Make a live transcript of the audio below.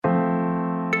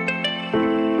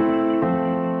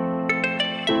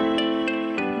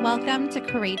Welcome to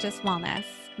Courageous Wellness.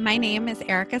 My name is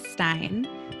Erica Stein.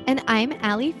 And I'm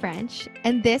Allie French,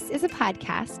 and this is a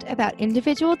podcast about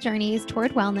individual journeys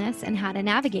toward wellness and how to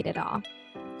navigate it all.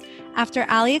 After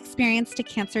Allie experienced a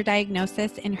cancer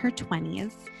diagnosis in her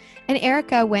 20s, and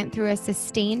Erica went through a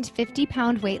sustained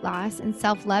 50-pound weight loss and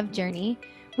self-love journey,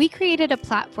 we created a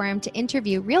platform to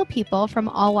interview real people from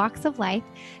all walks of life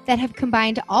that have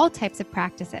combined all types of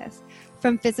practices.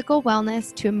 From physical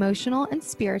wellness to emotional and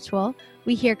spiritual,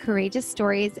 we hear courageous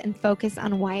stories and focus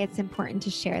on why it's important to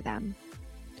share them.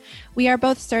 We are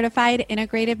both certified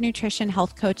integrative nutrition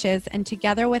health coaches, and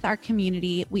together with our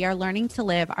community, we are learning to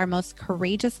live our most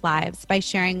courageous lives by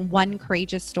sharing one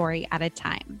courageous story at a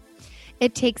time.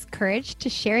 It takes courage to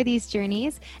share these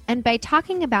journeys, and by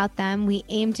talking about them, we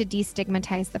aim to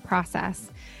destigmatize the process.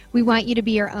 We want you to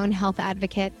be your own health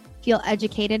advocate, feel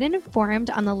educated and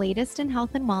informed on the latest in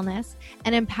health and wellness,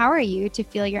 and empower you to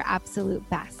feel your absolute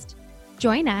best.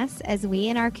 Join us as we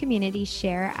and our community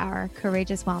share our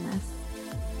courageous wellness.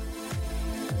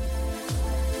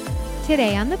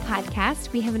 Today on the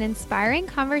podcast, we have an inspiring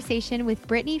conversation with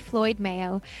Brittany Floyd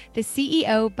Mayo, the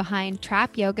CEO behind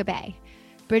Trap Yoga Bay.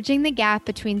 Bridging the gap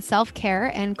between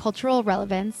self-care and cultural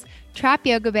relevance, Trap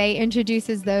Yoga Bay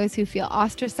introduces those who feel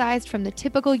ostracized from the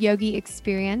typical yogi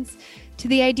experience to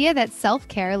the idea that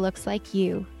self-care looks like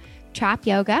you. Trap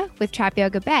Yoga with Trap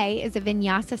Yoga Bay is a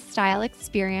vinyasa-style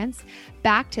experience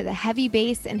back to the heavy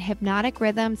bass and hypnotic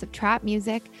rhythms of trap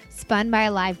music spun by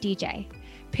a live DJ.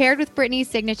 Paired with Brittany's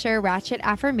signature ratchet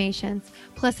affirmations,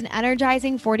 plus an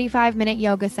energizing 45-minute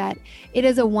yoga set, it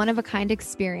is a one-of-a-kind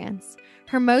experience.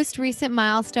 Her most recent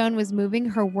milestone was moving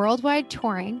her worldwide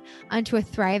touring onto a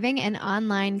thriving and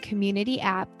online community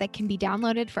app that can be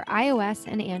downloaded for iOS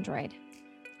and Android.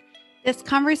 This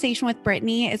conversation with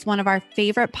Brittany is one of our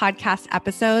favorite podcast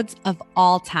episodes of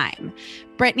all time.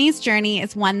 Brittany's journey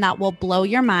is one that will blow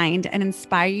your mind and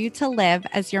inspire you to live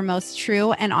as your most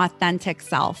true and authentic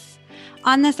self.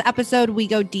 On this episode, we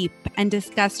go deep and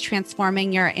discuss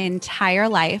transforming your entire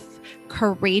life,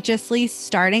 courageously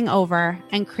starting over,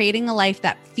 and creating a life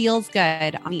that feels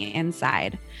good on the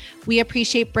inside. We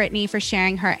appreciate Brittany for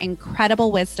sharing her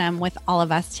incredible wisdom with all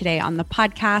of us today on the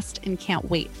podcast and can't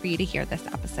wait for you to hear this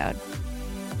episode.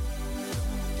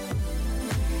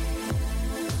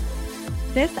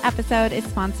 This episode is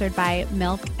sponsored by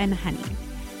Milk and Honey.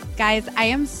 Guys, I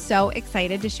am so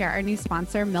excited to share our new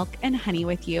sponsor, Milk and Honey,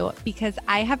 with you because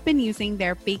I have been using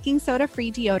their baking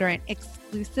soda-free deodorant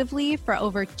exclusively for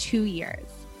over 2 years.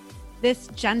 This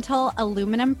gentle,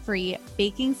 aluminum-free,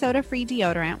 baking soda-free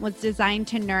deodorant was designed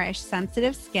to nourish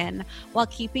sensitive skin while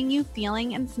keeping you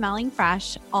feeling and smelling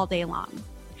fresh all day long.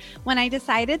 When I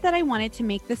decided that I wanted to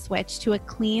make the switch to a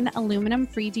clean,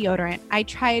 aluminum-free deodorant, I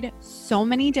tried so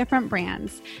many different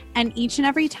brands, and each and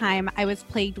every time I was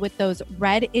plagued with those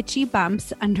red, itchy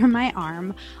bumps under my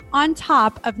arm, on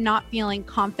top of not feeling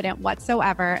confident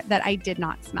whatsoever that I did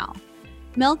not smell.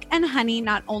 Milk and Honey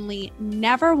not only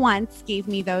never once gave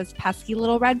me those pesky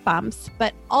little red bumps,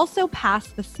 but also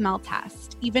passed the smell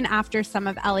test, even after some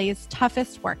of LA's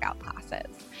toughest workout classes.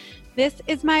 This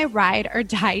is my ride or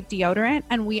die deodorant,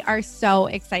 and we are so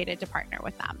excited to partner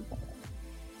with them.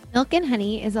 Milk and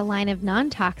Honey is a line of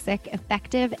non-toxic,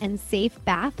 effective, and safe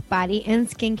bath, body, and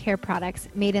skincare products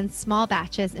made in small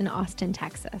batches in Austin,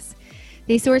 Texas.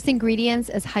 They source ingredients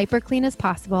as hyper clean as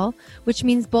possible, which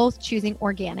means both choosing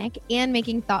organic and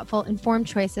making thoughtful, informed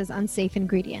choices on safe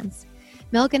ingredients.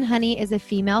 Milk and Honey is a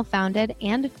female-founded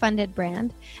and funded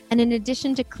brand, and in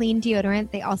addition to clean deodorant,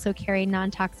 they also carry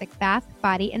non-toxic bath,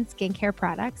 body, and skincare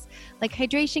products like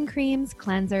hydration creams,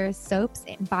 cleansers, soaps,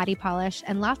 and body polish,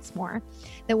 and lots more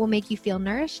that will make you feel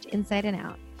nourished inside and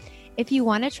out. If you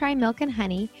want to try Milk and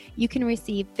Honey, you can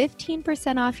receive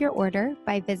 15% off your order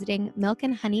by visiting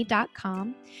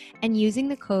milkandhoney.com and using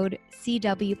the code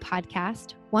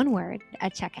CWPodcast, one word,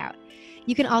 at checkout.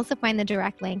 You can also find the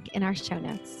direct link in our show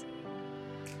notes.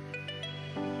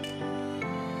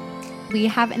 We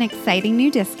have an exciting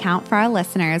new discount for our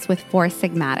listeners with Four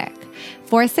Sigmatic.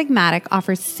 Four Sigmatic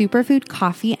offers superfood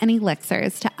coffee and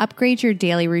elixirs to upgrade your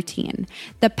daily routine.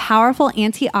 The powerful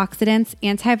antioxidants,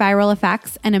 antiviral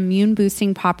effects, and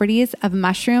immune-boosting properties of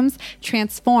mushrooms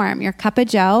transform your cup of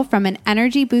joe from an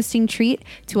energy-boosting treat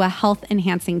to a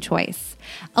health-enhancing choice.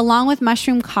 Along with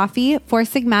mushroom coffee, Four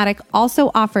Sigmatic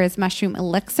also offers mushroom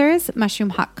elixirs, mushroom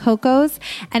hot cocos,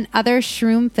 and other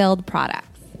shroom-filled products.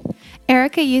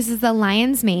 Erica uses the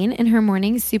lion's mane in her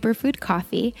morning superfood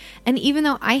coffee, and even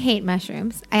though I hate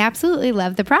mushrooms, I absolutely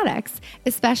love the products,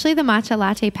 especially the matcha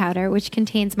latte powder, which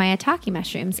contains maitake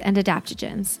mushrooms and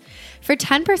adaptogens. For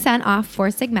 10% off Four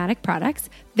Sigmatic products,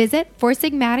 visit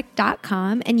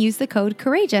foursigmatic.com and use the code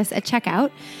COURAGEOUS at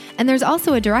checkout, and there's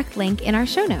also a direct link in our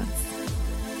show notes.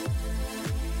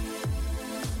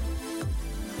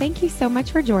 Thank you so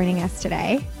much for joining us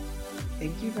today.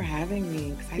 Thank you for having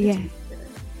me. Excited to be here.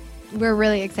 We're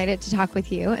really excited to talk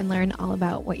with you and learn all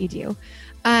about what you do.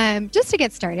 Just to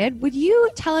get started, would you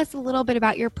tell us a little bit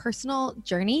about your personal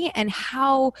journey and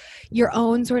how your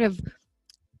own sort of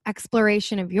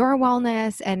exploration of your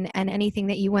wellness and anything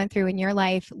that you went through in your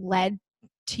life led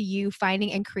to you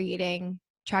finding and creating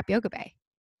Trap Yoga Bay?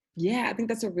 Yeah, I think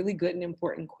that's a really good and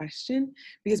important question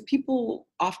because people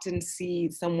often see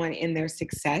someone in their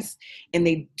success and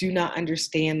they do not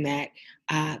understand that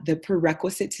the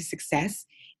prerequisite to success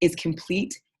is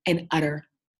complete and utter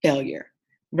failure,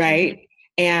 right?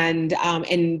 And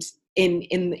in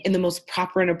the most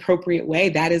proper and appropriate way,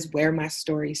 that is where my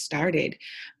story started.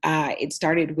 It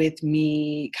started with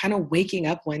me kind of waking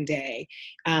up one day,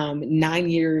 9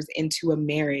 years into a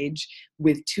marriage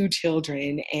with 2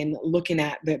 children, and looking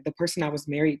at the person I was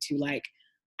married to like,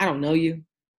 I don't know you,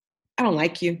 I don't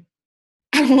like you,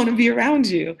 I don't want to be around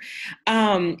you.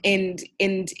 And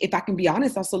if I can be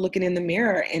honest, also looking in the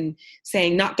mirror and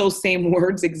saying not those same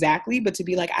words exactly, but to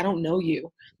be like, I don't know you,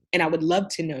 and I would love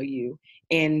to know you,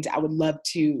 and I would love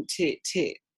to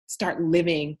start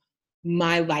living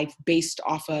my life based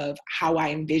off of how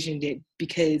I envisioned it.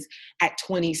 Because at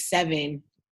 27,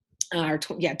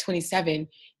 27,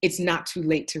 it's not too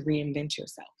late to reinvent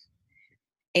yourself.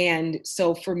 And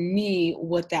so for me,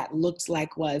 what that looked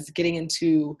like was getting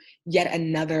into yet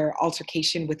another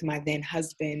altercation with my then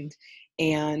husband,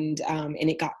 and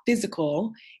it got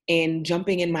physical, and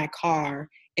jumping in my car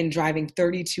and driving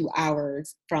 32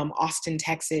 hours from Austin,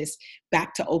 Texas,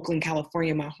 back to Oakland,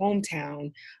 California, my hometown,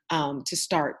 to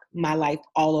start my life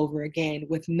all over again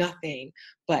with nothing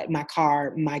but my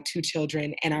car, my 2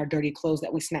 children, and our dirty clothes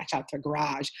that we snatched out the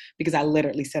garage because I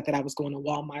literally said that I was going to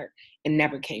Walmart and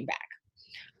never came back.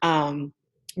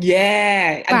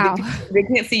 Yeah. Wow. They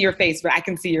can't see your face, but I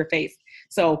can see your face.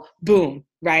 So boom,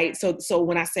 right? So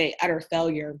when I say utter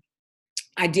failure,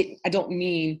 I don't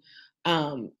mean,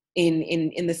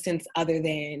 in the sense other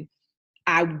than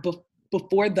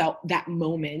before that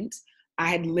moment, I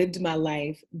had lived my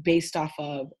life based off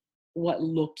of what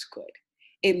looked good.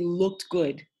 It looked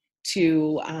good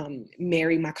to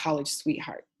marry my college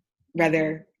sweetheart,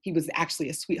 whether he was actually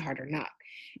a sweetheart or not.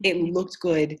 It looked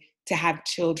good to have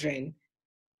children.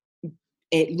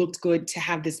 It looked good to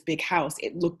have this big house.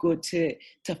 It looked good to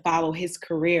follow his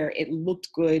career. It looked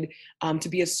good to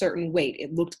be a certain weight.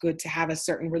 It looked good to have a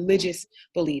certain religious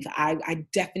belief. I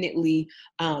definitely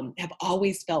have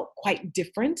always felt quite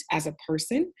different as a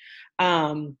person.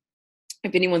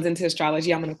 If anyone's into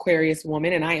astrology, I'm an Aquarius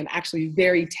woman, and I am actually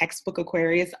very textbook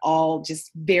Aquarius, all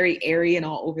just very airy and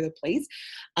all over the place.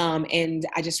 And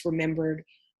I just remembered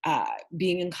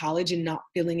being in college and not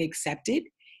feeling accepted,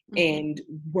 and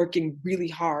working really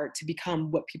hard to become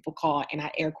what people call, and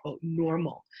I air quote,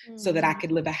 normal, so that I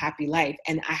could live a happy life.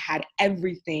 And I had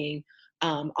everything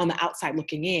on the outside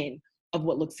looking in of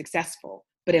what looked successful.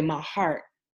 But in my heart,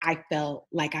 I felt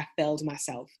like I failed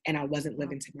myself and I wasn't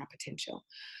living to my potential.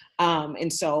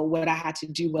 And so what I had to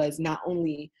do was not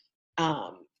only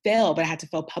fail, but I had to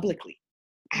fail publicly.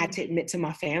 I had to admit to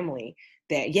my family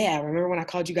that, yeah, remember when I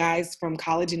called you guys from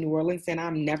college in New Orleans saying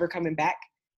I'm never coming back?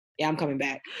 Yeah, I'm coming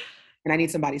back, and I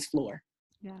need somebody's floor.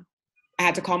 Yeah. I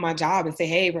had to call my job and say,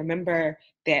 hey, remember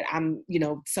that I'm,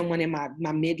 someone in my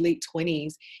mid late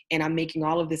 20s, and I'm making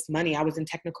all of this money. I was in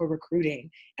technical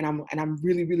recruiting, and I'm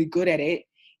really, really good at it.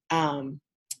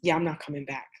 Yeah, I'm not coming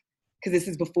back, because this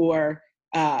is before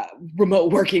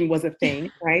remote working was a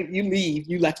thing, right?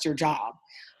 You left your job.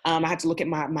 I had to look at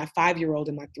my 5-year-old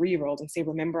and my 3-year-old and say,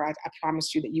 remember, I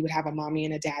promised you that you would have a mommy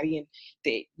and a daddy, and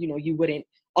that, you wouldn't,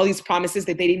 all these promises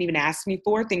that they didn't even ask me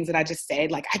for, things that I just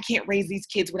said, like, I can't raise these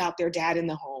kids without their dad in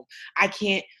the home. I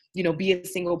can't, be a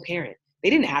single parent. They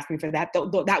didn't ask me for that.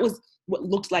 Though that was what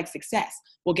looked like success.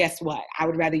 Well, guess what? I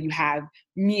would rather you have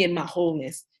me in my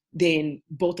wholeness than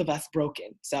both of us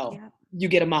broken. So You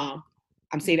get a mom.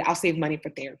 I'll save money for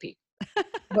therapy.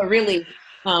 But really,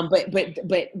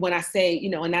 but when I say,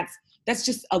 and that's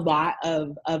just a lot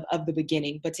of the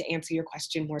beginning. But to answer your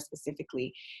question more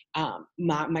specifically,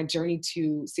 my journey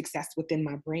to success within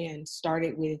my brand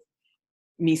started with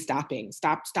me stop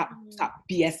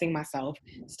BSing myself,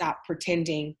 stop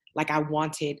pretending like I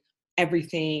wanted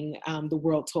everything the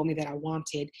world told me that I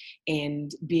wanted,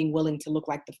 and being willing to look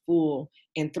like the fool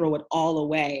and throw it all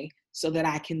away so that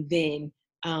I can then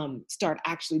start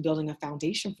actually building a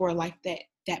foundation for a life that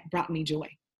brought me joy.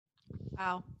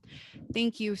 Wow.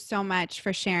 Thank you so much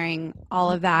for sharing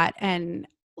all of that. And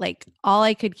like, all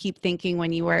I could keep thinking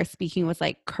when you were speaking was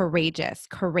like courageous,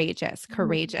 courageous,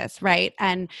 courageous, right?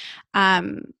 And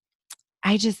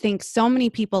I just think so many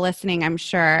people listening, I'm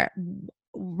sure,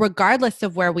 regardless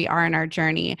of where we are in our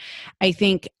journey, I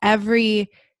think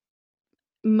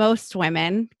most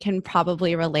women can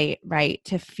probably relate, right,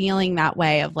 to feeling that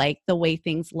way of like the way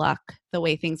things look, the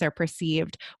way things are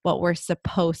perceived, what we're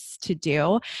supposed to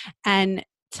do. And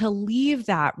to leave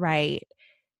that, right,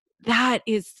 that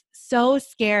is so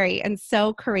scary and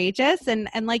so courageous. And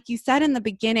like you said in the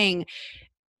beginning,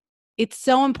 it's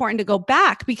so important to go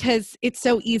back because it's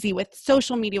so easy with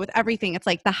social media, with everything. It's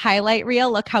like the highlight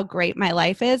reel, look how great my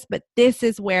life is. But this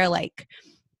is where like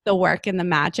the work and the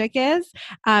magic is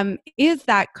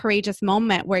that courageous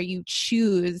moment where you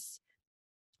choose,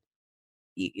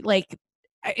 like,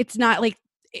 it's not like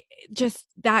just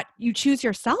that you choose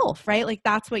yourself, right? Like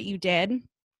that's what you did.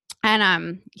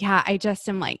 And yeah, I just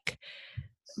am like,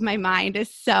 my mind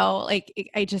is so like,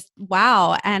 I just,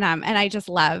 wow. And I just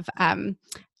love,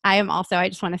 I am also, I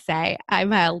just want to say,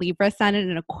 I'm a Libra sun and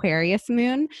an Aquarius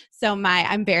moon. So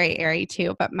I'm very airy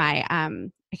too, but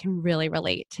I can really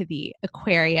relate to the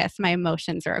Aquarius. My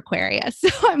emotions are Aquarius. So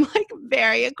I'm like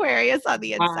very Aquarius on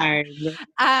the inside.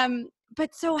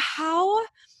 But so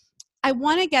I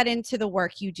want to get into the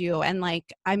work you do, and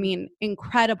like, I mean,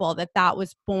 incredible that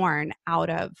was born out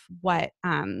of what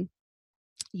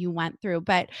you went through.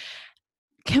 But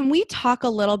can we talk a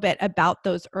little bit about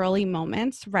those early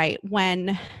moments, right,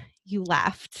 when you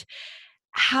left?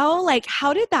 How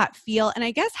did that feel? And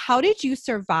I guess, how did you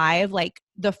survive like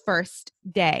the first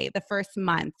day, the first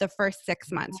month, the first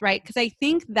 6 months, right? Because I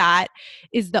think that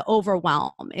is the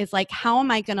overwhelm, is like, how am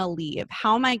I going to leave?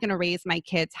 How am I going to raise my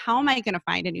kids? How am I going to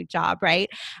find a new job, right?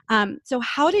 So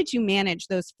how did you manage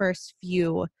those first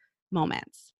few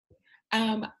moments?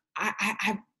 I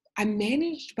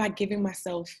managed by giving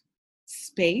myself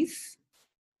space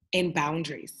and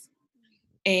boundaries.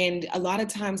 And a lot of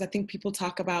times I think people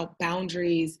talk about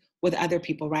boundaries with other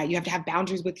people, right? You have to have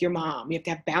boundaries with your mom. You have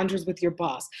to have boundaries with your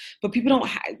boss. But people don't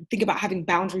think about having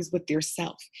boundaries with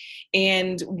yourself.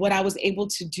 And what I was able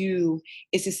to do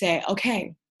is to say,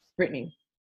 okay, Brittany,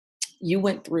 you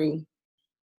went through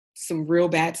some real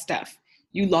bad stuff.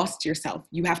 You lost yourself.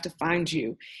 You have to find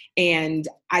you. And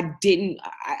I didn't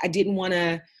want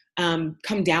to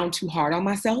come down too hard on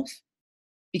myself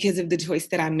because of the choice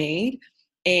that I made.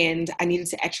 And I needed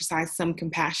to exercise some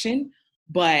compassion,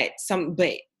 but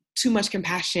too much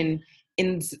compassion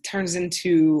turns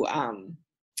into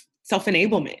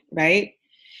self-enablement, right?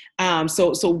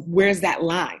 So where's that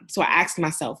line? So I asked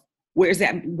myself, where's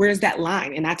that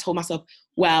line? And I told myself,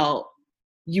 well,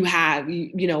 we had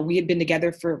been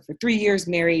together for 3 years,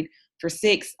 married for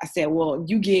 6. I said, well,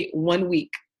 you get 1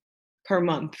 week per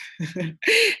month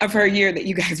of her year that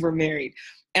you guys were married.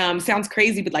 Sounds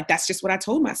crazy, but like, that's just what I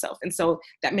told myself. And so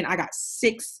that meant I got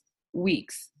 6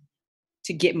 weeks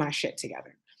to get my shit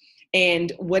together.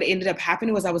 And what ended up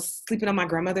happening was I was sleeping on my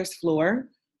grandmother's floor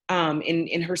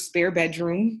in her spare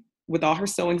bedroom with all her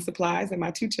sewing supplies and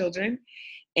my 2 children.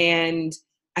 And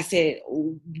I said,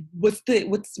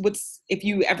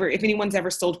 if anyone's ever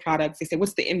sold products, they say,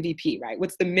 what's the MVP, right?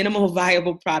 What's the minimal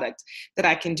viable product that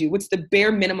I can do? What's the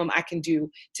bare minimum I can do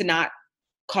to not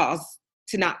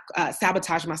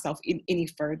sabotage myself any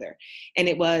further? And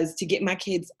it was to get my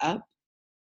kids up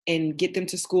and get them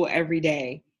to school every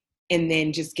day, and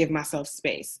then just give myself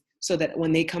space so that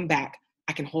when they come back,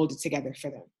 I can hold it together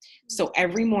for them. So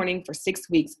every morning for 6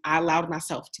 weeks, I allowed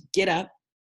myself to get up,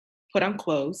 put on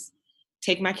clothes,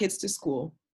 take my kids to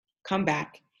school, come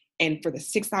back. And for the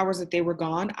 6 hours that they were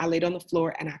gone, I laid on the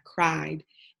floor and I cried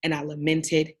and I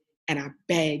lamented and I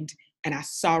begged and I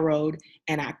sorrowed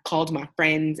and I called my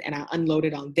friends and I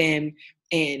unloaded on them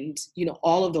and,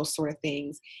 all of those sort of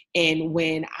things. And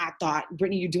when I thought,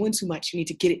 Brittany, you're doing too much. You need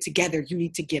to get it together. You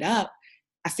need to get up.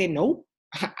 I said, nope,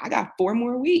 I got 4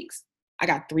 more weeks. I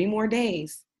got 3 more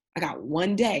days. I got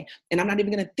 1 day. And I'm not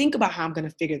even going to think about how I'm going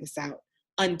to figure this out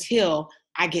until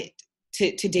I get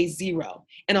to day 0.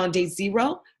 And on day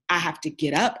 0, I have to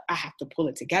get up, I have to pull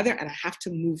it together, and I have to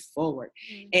move forward.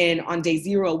 Mm-hmm. And on day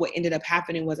 0, what ended up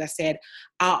happening was I said,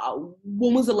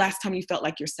 when was the last time you felt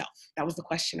like yourself? That was the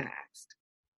question I asked.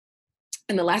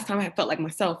 And the last time I felt like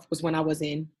myself was when I was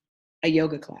in a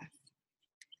yoga class.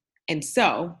 And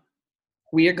so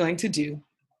we are going to do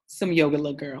some yoga,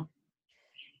 little girl.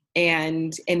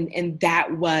 And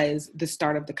that was the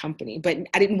start of the company. But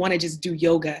I didn't want to just do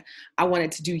yoga. I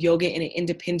wanted to do yoga in an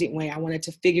independent way. I wanted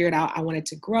to figure it out. I wanted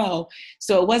to grow.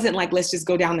 So it wasn't like, let's just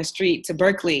go down the street to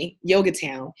Berkeley, Yoga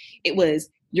Town. It was,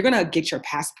 you're going to get your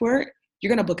passport. You're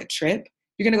going to book a trip.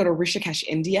 You're going to go to Rishikesh,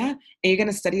 India, and you're going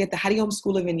to study at the Hariom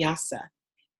School of Vinyasa.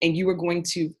 And you were going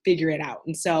to figure it out.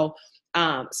 And so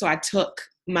I took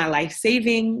my life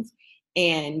savings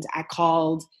and I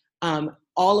called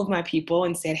all of my people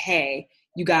and said, hey,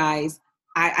 you guys,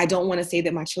 I don't want to say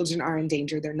that my children are in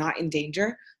danger. They're not in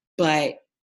danger. But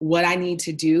what I need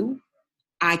to do,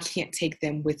 I can't take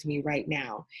them with me right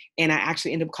now. And I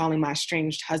actually ended up calling my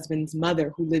estranged husband's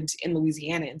mother, who lived in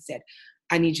Louisiana, and said,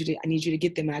 I need you to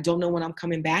get them. And I don't know when I'm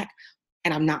coming back.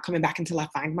 And I'm not coming back until I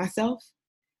find myself.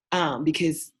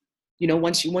 Because,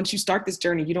 once you start this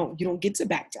journey, you don't get to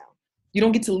back down. You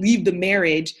don't get to leave the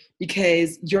marriage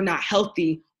because you're not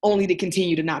healthy, only to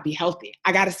continue to not be healthy.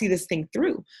 I got to see this thing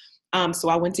through. So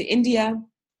I went to India,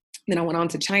 then I went on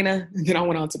to China, then I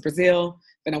went on to Brazil,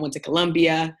 then I went to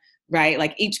Colombia, right?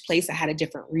 Like each place I had a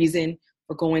different reason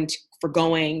for going,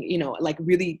 like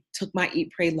really took my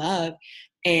eat, pray, love.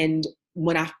 And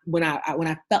when I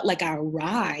felt like I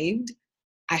arrived,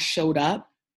 I showed up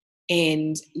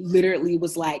and literally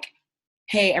was like,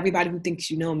 hey, everybody who thinks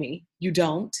you know me, you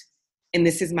don't. And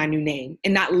this is my new name.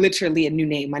 And not literally a new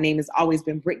name. My name has always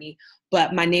been Brittany,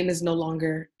 but my name is no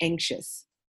longer anxious.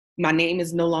 My name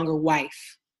is no longer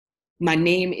wife. My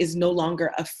name is no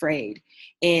longer afraid.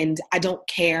 And I don't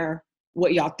care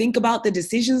what y'all think about the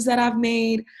decisions that I've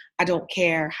made. I don't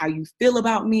care how you feel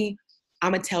about me.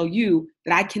 I'm going to tell you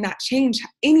that I cannot change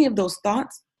any of those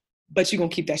thoughts, but you're going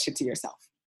to keep that shit to yourself.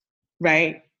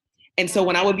 Right? And so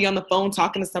when I would be on the phone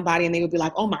talking to somebody and they would be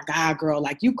like, oh my God, girl,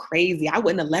 like you crazy. I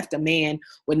wouldn't have left a man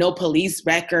with no police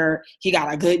record. He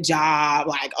got a good job.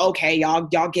 Like, okay,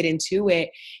 y'all get into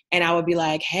it. And I would be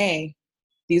like, hey,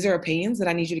 these are opinions that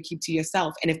I need you to keep to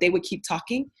yourself. And if they would keep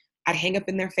talking, I'd hang up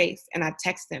in their face and I'd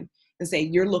text them and say,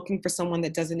 you're looking for someone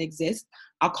that doesn't exist.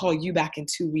 I'll call you back in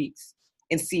 2 weeks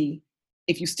and see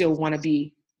if you still want to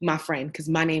be my friend, because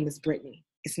my name is Brittany.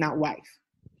 It's not wife.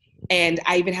 And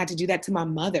I even had to do that to my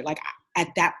mother. Like at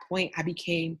that point, I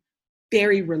became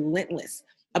very relentless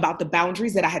about the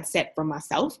boundaries that I had set for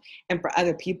myself and for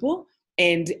other people.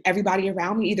 And everybody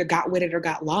around me either got with it or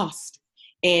got lost.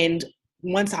 And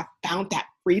once I found that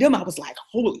freedom, I was like,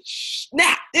 holy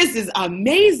snap, this is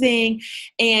amazing.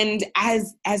 And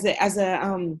as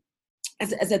a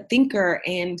thinker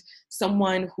and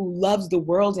someone who loves the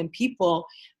world and people,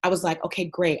 I was like, okay,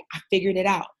 great. I figured it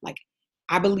out. Like,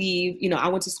 I believe, I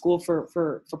went to school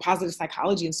for positive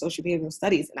psychology and social behavioral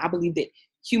studies. And I believe that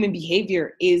human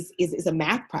behavior is a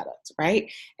math product,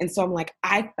 right? And so I'm like,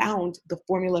 I found the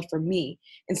formula for me.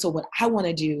 And so what I want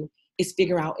to do is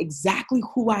figure out exactly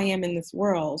who I am in this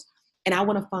world. And I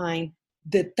want to find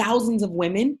the thousands of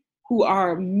women who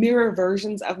are mirror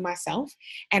versions of myself.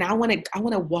 And I want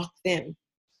to walk them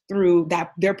through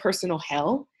their personal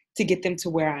hell to get them to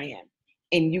where I am.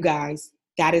 And you guys,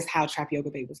 that is how Trap Yoga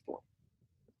Bae was born.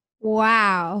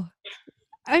 Wow.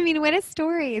 I mean, what a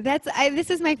story.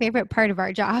 This is my favorite part of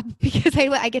our job because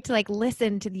I get to like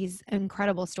listen to these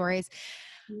incredible stories.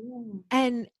 Yeah.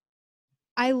 And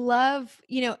I love,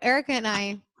 Erica and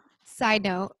I, side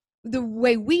note, the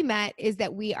way we met is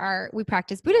that we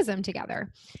practice Buddhism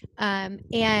together.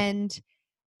 And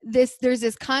there's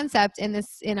this concept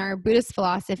in our Buddhist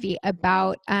philosophy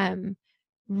about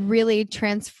really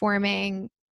transforming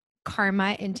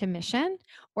karma into mission,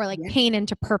 or like pain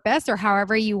into purpose, or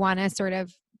however you want to sort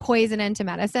of poison into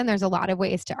medicine. There's a lot of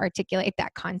ways to articulate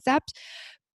that concept,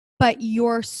 but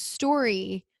your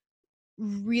story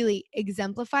really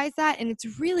exemplifies that. And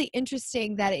it's really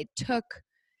interesting that it took,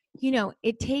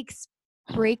 it takes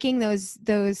breaking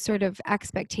those sort of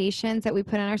expectations that we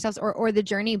put on ourselves, or the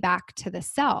journey back to the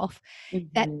self,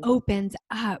 that opens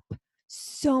up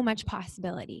so much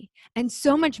possibility and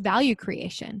so much value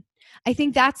creation. I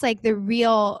think that's like the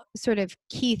real sort of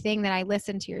key thing that I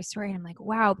listen to your story. And I'm like,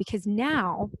 wow, because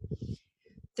now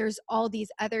there's all these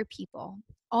other people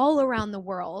all around the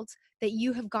world that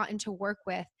you have gotten to work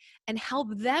with and help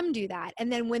them do that. And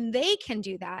then when they can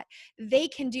do that, they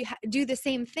can do the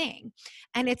same thing.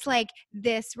 And it's like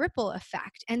this ripple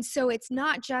effect. And so it's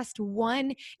not just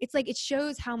one, it's like, it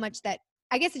shows how much that,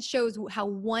 I guess it shows how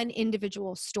one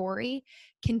individual story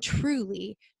can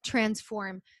truly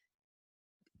transform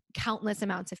countless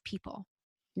amounts of people.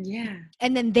 Yeah.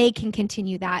 And then they can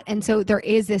continue that. And so there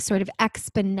is this sort of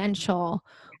exponential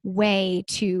way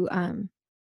to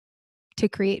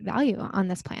create value on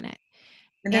this planet.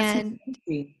 And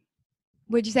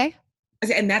what'd you say?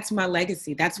 And that's my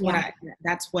legacy. That's what I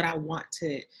want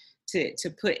to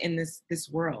put in this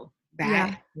world.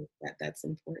 That's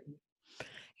important.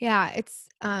 Yeah, it's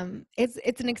an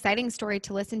exciting story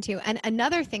to listen to. And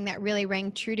another thing that really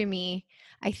rang true to me,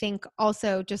 I think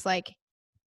also just like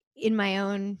in my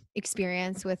own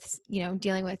experience with,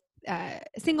 dealing with a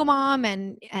single mom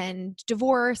and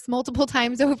divorce multiple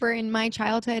times over in my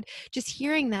childhood, just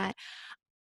hearing that,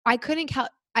 I couldn't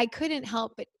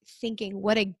help but thinking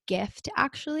what a gift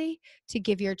actually to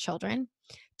give your children,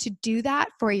 to do that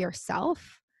for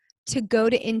yourself, to go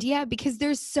to India, because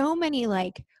there's so many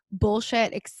like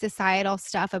bullshit societal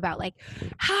stuff about like,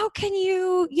 how can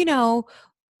you,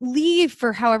 leave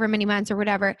for however many months or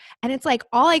whatever. And it's like,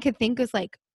 all I could think was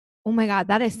like, oh my God,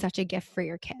 that is such a gift for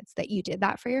your kids that you did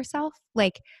that for yourself.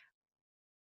 Like,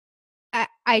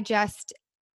 I just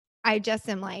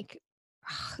am like,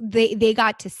 they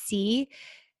got to see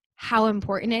how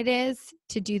important it is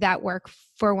to do that work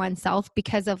for oneself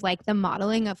because of like the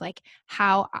modeling of like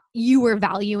how you were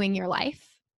valuing your life.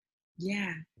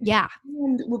 Yeah. Yeah.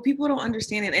 And well, people don't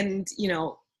understand it. And,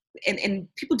 and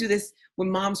people do this when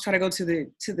moms try to go to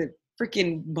the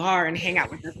freaking bar and hang out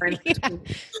with their friends. Yeah.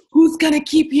 Who's going to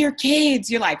keep your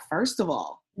kids? You're like, first of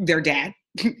all, their dad,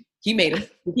 he made them,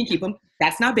 we can keep them.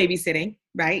 That's not babysitting,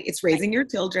 right? It's raising your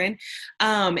children.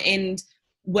 And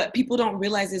what people don't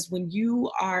realize is when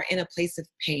you are in a place of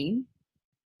pain,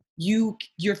 you're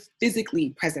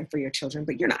physically present for your children,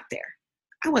 but you're not there.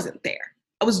 I wasn't there.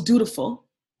 I was dutiful.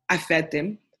 I fed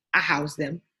them. I housed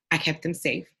them. I kept them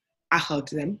safe. I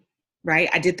hugged them, right?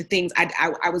 I did the things.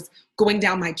 I was going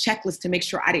down my checklist to make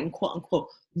sure I didn't, quote unquote,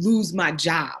 lose my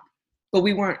job. But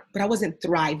I wasn't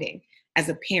thriving as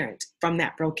a parent from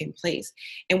that broken place.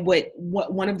 And what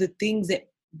one of the things that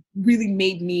really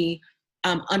made me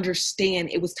understand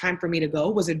it was time for me to go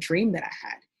was a dream that I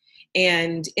had.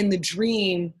 And in the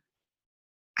dream,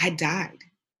 I died.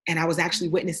 And I was actually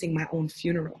witnessing my own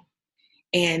funeral.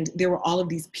 And there were all of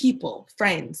these people,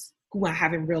 friends who I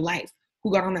have in real life,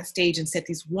 who got on that stage and said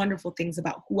these wonderful things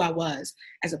about who I was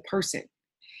as a person.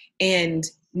 And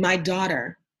my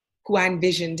daughter, who I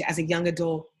envisioned as a young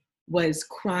adult, was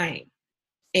crying.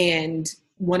 And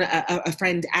a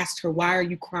friend asked her, "Why are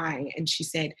you crying?" And she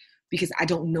said, "Because I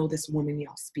don't know this woman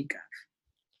y'all speak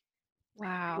of."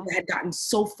 Wow. I had gotten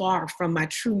so far from my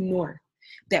true north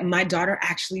that my daughter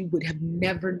actually would have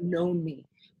never known me,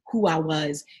 who I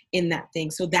was in that thing.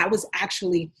 So that was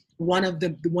actually one of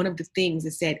the things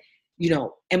that said,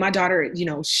 and my daughter,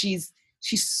 she's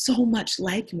so much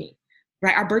like me,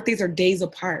 right? Our birthdays are days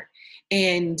apart.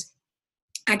 And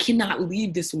I cannot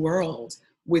leave this world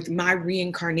with my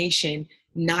reincarnation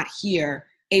not here,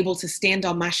 able to stand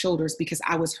on my shoulders because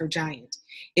I was her giant.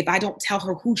 If I don't tell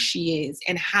her who she is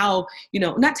and how,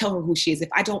 not tell her who she is, if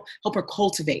I don't help her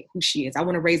cultivate who she is, I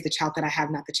want to raise the child that I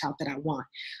have, not the child that I want.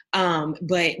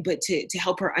 But to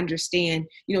help her understand,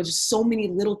 just so many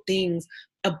little things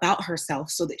about herself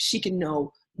so that she can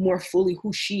know more fully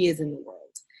who she is in the world.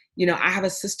 I have a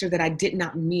sister that I did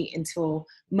not meet until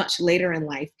much later in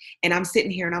life. And I'm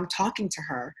sitting here and I'm talking to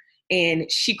her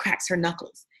and she cracks her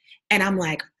knuckles. And I'm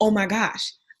like, oh my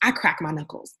gosh, I crack my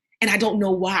knuckles and I don't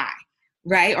know why,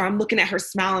 right? Or I'm looking at her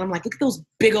smile and I'm like, look at those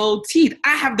big old teeth.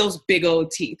 I have those big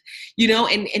old teeth,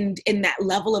 and that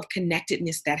level of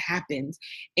connectedness that happens.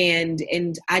 And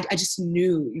I just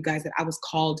knew, you guys, that I was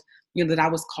called, that I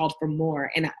was called for more.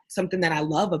 And something that I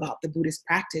love about the Buddhist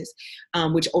practice,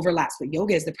 which overlaps with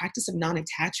yoga, is the practice of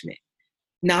non-attachment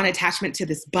to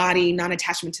this body,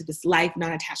 non-attachment to this life,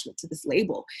 non-attachment to this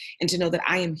label. And to know that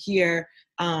I am here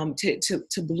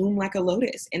to bloom like a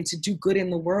lotus and to do good in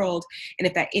the world. And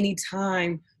if at any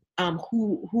time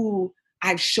who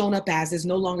I've shown up as is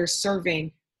no longer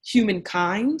serving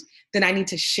humankind, then I need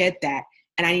to shed that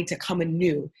and I need to come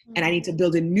anew and I need to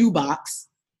build a new box.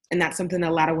 And that's something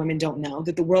that a lot of women don't know,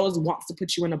 that the world wants to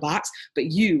put you in a box,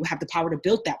 but you have the power to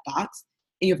build that box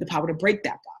and you have the power to break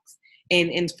that box.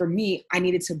 And for me, I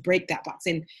needed to break that box.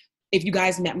 And if you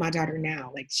guys met my daughter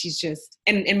now, like she's just,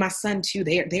 and my son too,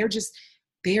 they're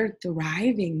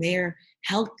thriving, they're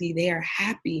healthy, they're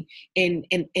happy. And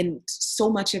so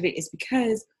much of it is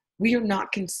because we are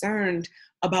not concerned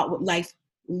about what life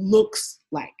looks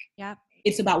like. Yeah.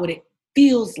 It's about what it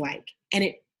feels like. And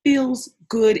it feels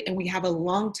good. And we have a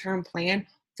long-term plan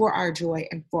for our joy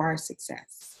and for our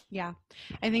success. Yeah.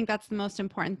 I think that's the most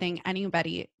important thing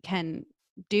anybody can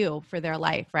do for their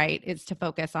life, right? Is to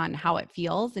focus on how it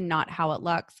feels and not how it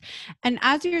looks. And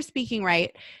as you're speaking,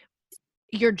 right,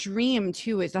 your dream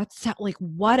too is that's like,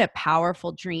 what a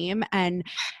powerful dream. And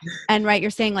right,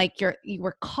 you're saying like you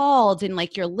were called and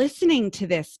like you're listening to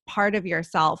this part of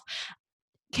yourself.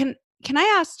 can I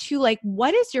ask too, like,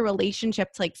 what is your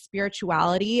relationship to like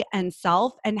spirituality and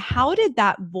self, and how did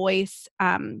that voice,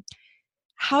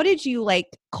 how did you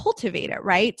like cultivate it,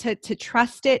 right? To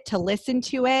trust it, to listen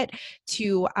to it,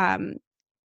 to, I,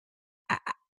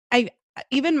 I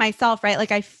even myself, right?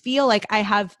 Like, I feel like I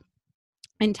have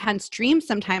intense dreams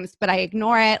sometimes, but I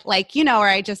ignore it, like, or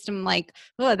I just am like,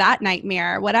 oh, that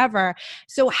nightmare, whatever.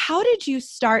 So how did you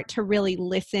start to really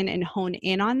listen and hone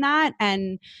in on that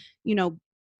and, you know,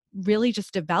 really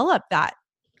just develop that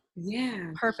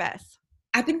Yeah. purpose?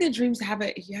 I think that dreams have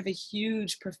a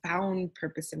huge, profound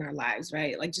purpose in our lives,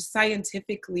 right? Like, just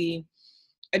scientifically,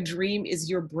 a dream is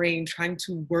your brain trying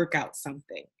to work out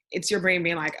something. It's your brain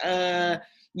being like,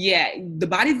 yeah, the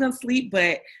body's gonna sleep,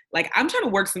 but like, I'm trying to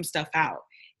work some stuff out.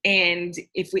 And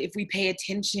if we pay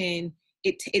attention,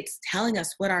 it's telling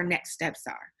us what our next steps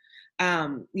are.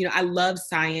 I love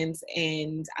science,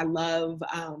 and I love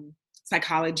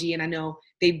psychology, and I know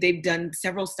they've done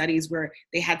several studies where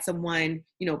they had someone,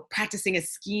 practicing a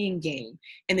skiing game,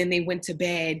 and then they went to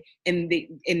bed and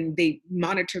they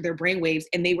monitored their brain waves,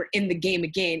 and they were in the game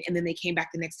again, and then they came back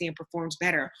the next day and performed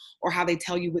better. Or how they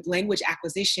tell you with language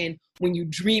acquisition, when you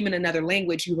dream in another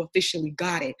language, you've officially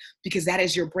got it, because that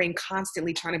is your brain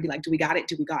constantly trying to be like, do we got it?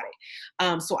 Do we got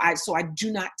it? So I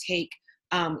do not take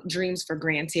dreams for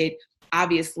granted.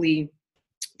 Obviously,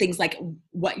 things like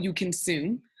what you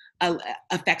consume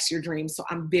affects your dreams. So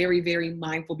I'm very, very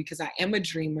mindful, because I am a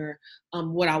dreamer,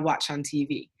 what I watch on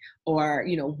TV, or,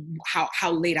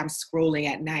 how late I'm scrolling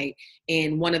at night.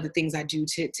 And one of the things I do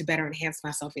to better enhance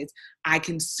myself is I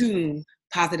consume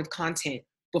positive content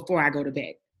before I go to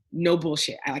bed. No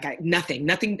bullshit.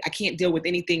 Nothing. I can't deal with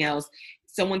anything else.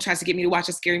 Someone tries to get me to watch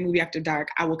a scary movie after dark,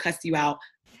 I will cuss you out.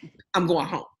 I'm going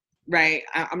home. Right.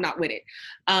 I'm not with it.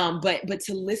 But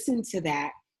to listen to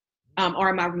that,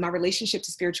 or my relationship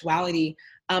to spirituality,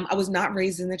 I was not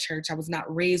raised in the church. I was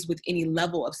not raised with any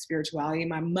level of spirituality.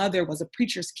 My mother was a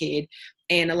preacher's kid,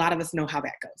 and a lot of us know how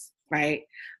that goes, right?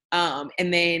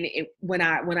 And then when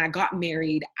I got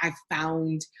married, I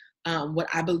found what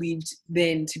I believed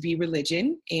then to be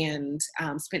religion, and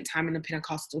spent time in a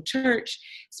Pentecostal church,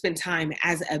 spent time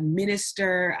as a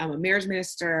minister, a marriage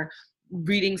minister,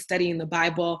 reading, studying the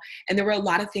Bible. And there were a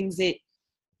lot of things that,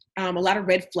 a lot of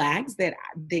red flags that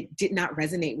did not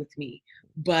resonate with me,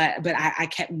 but I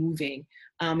kept moving.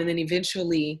 And then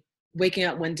eventually waking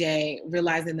up one day,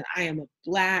 realizing that I am a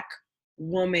Black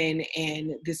woman,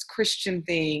 and this Christian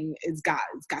thing it's got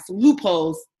some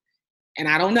loopholes, and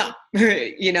I don't know.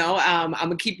 I'm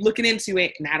gonna keep looking into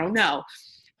it, and I don't know.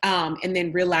 And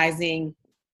then realizing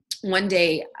one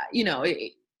day,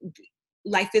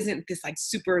 life isn't this like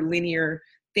super linear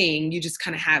thing. You just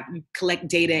kind of you collect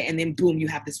data, and then boom, you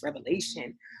have this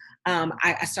revelation.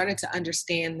 I started to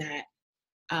understand that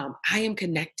I am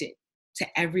connected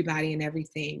to everybody and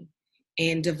everything,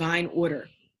 and divine order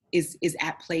is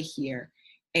at play here.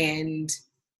 And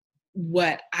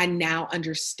what I now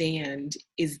understand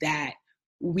is that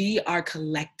we are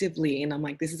collectively, and I'm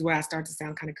like, this is where I start to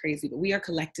sound kind of crazy, but we are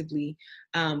collectively,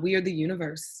 we are the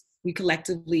universe. We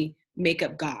collectively make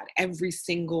up God, every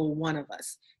single one of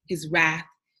us, his wrath,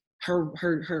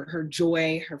 her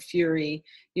joy, her fury,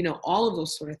 all of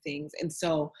those sort of things. And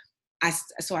so I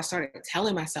started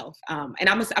telling myself, and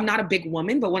I'm not a big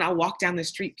woman, but when I walk down the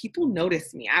street, people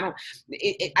notice me.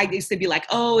 I used to be like,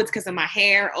 oh, it's because of my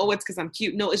hair. Oh, it's because I'm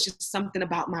cute. No, it's just something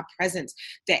about my presence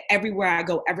that everywhere I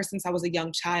go, ever since I was a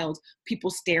young child,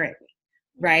 people stare at me.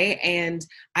 Right. And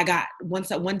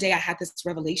one day I had this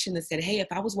revelation that said, hey, if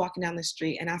I was walking down the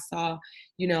street and I saw,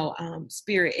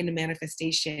 spirit in the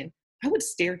manifestation, I would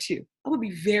stare too. I would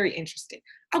be very interested.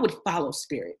 I would follow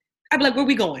spirit. I'd be like, where are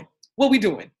we going? What are we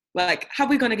doing? Like, how are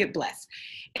we going to get blessed?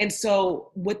 And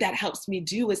so what that helps me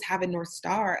do is have a North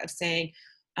Star of saying,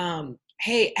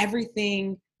 hey,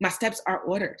 everything, my steps are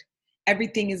ordered.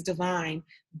 Everything is divine.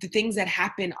 The things that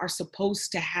happen are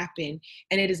supposed to happen.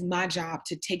 And it is my job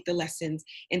to take the lessons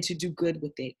and to do good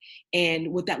with it.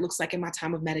 And what that looks like in my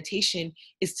time of meditation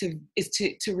is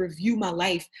to review my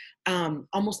life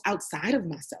almost outside of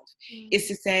myself. Is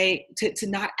to say, to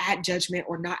not add judgment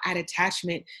or not add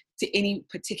attachment to any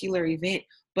particular event,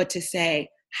 but to say,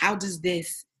 how does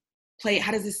this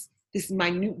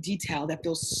minute detail that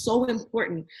feels so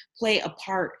important play a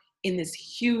part in this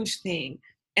huge thing?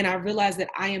 And I realized that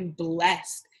I am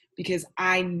blessed because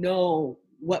I know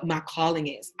what my calling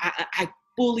is. I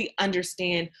fully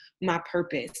understand my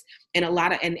purpose, and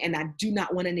and I do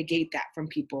not want to negate that from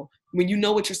people. When you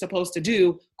know what you're supposed to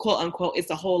do, quote unquote, it's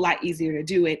a whole lot easier to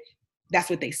do it. That's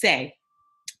what they say.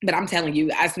 But I'm telling you,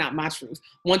 that's not my truth.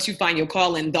 Once you find your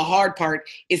calling, the hard part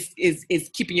is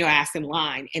keeping your ass in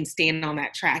line and staying on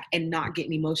that track and not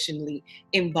getting emotionally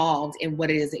involved in what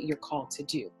it is that you're called to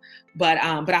do. But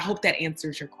I hope that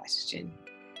answers your question.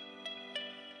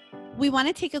 We want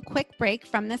to take a quick break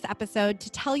from this episode to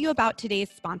tell you about today's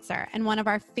sponsor and one of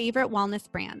our favorite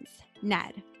wellness brands,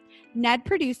 Ned. Ned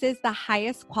produces the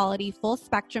highest quality full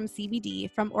spectrum CBD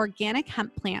from organic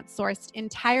hemp plants sourced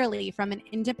entirely from an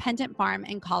independent farm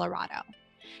in Colorado.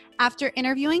 After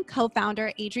interviewing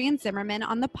co-founder Adrian Zimmerman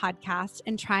on the podcast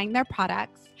and trying their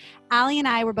products, Allie and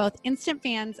I were both instant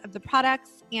fans of the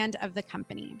products and of the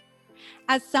company.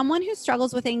 As someone who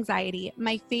struggles with anxiety,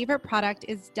 my favorite product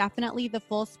is definitely the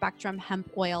full spectrum hemp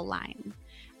oil line.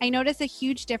 I notice a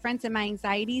huge difference in my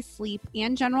anxiety, sleep,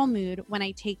 and general mood when I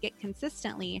take it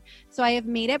consistently, so I have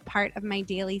made it part of my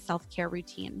daily self-care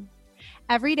routine.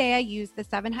 Every day I use the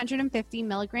 750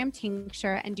 milligram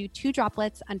tincture and do 2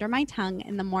 droplets under my tongue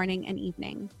in the morning and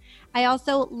evening. I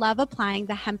also love applying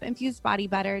the hemp-infused body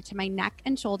butter to my neck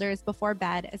and shoulders before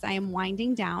bed as I am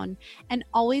winding down, and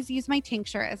always use my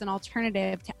tincture as an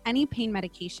alternative to any pain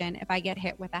medication if I get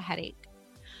hit with a headache.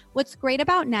 What's great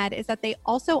about Ned is that they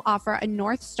also offer a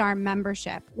North Star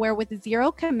membership where with zero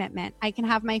commitment, I can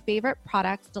have my favorite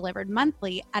products delivered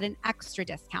monthly at an extra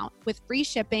discount with free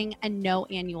shipping and no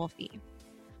annual fee.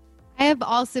 I have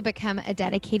also become a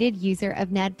dedicated user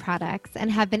of Ned products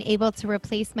and have been able to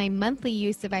replace my monthly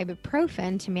use of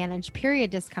ibuprofen to manage period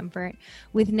discomfort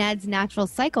with Ned's Natural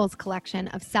Cycles collection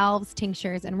of salves,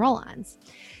 tinctures, and roll-ons.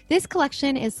 This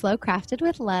collection is slow crafted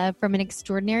with love from an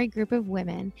extraordinary group of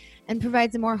women and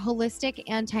provides a more holistic,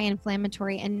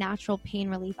 anti-inflammatory, and natural pain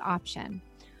relief option.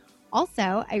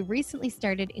 Also, I recently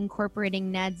started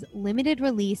incorporating Ned's limited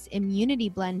release immunity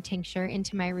blend tincture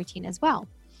into my routine as well.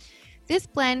 This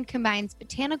blend combines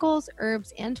botanicals,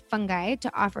 herbs, and fungi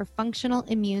to offer functional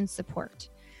immune support.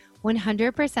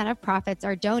 100% of profits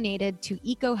are donated to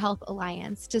EcoHealth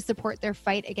Alliance to support their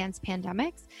fight against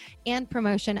pandemics and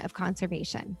promotion of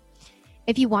conservation.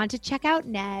 If you want to check out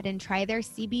Ned and try their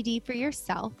CBD for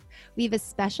yourself, we have a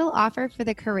special offer for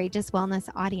the Courageous Wellness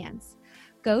audience.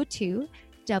 Go to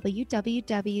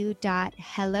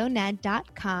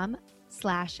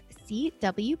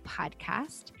www.helloned.com/CW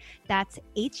podcast. That's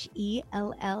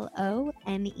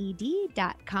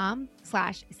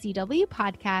HELLONED.com/CW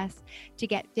podcast to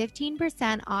get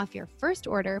 15% off your first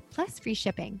order plus free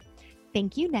shipping.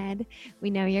 Thank you, Ned. We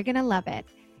know you're going to love it.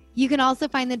 You can also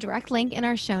find the direct link in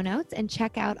our show notes and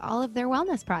check out all of their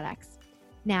wellness products.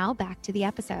 Now back to the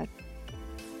episode.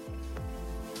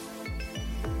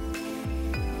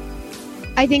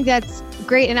 I think that's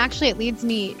great. And actually it leads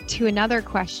me to another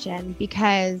question,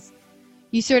 because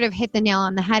you sort of hit the nail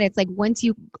on the head. It's like once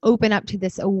you open up to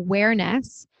this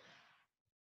awareness,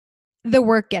 the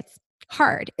work gets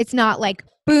hard. It's not like,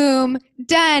 boom,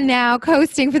 done now,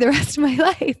 coasting for the rest of my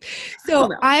life. So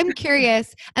I'm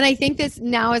curious, and I think this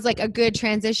now is like a good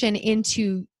transition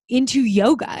into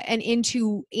yoga and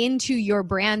into your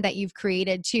brand that you've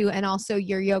created too, and also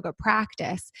your yoga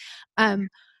practice.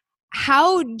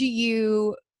 How do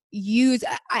you use,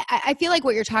 I feel like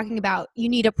what you're talking about, you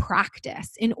need a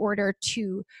practice in order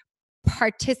to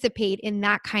participate in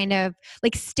that kind of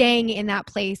like staying in that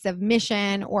place of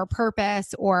mission or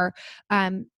purpose, or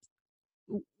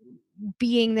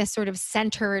being this sort of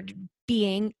centered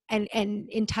being and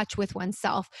in touch with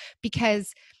oneself.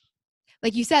 Because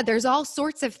like you said, there's all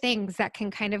sorts of things that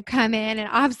can kind of come in, and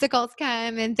obstacles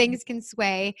come, and things can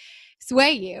sway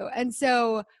you. And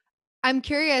so I'm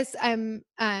curious, I'm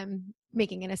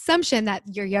making an assumption that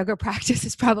your yoga practice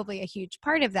is probably a huge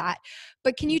part of that.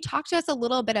 But can you talk to us a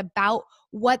little bit about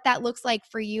what that looks like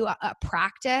for you, a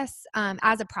practice,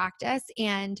 as a practice,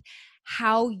 and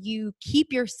how you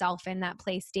keep yourself in that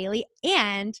place daily?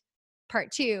 And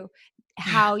part 2,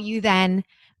 how you then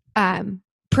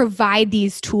provide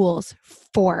these tools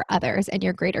for others and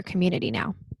your greater community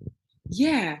now.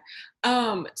 Yeah.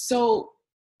 So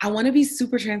I want to be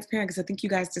super transparent because I think you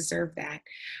guys deserve that.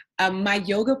 My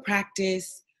yoga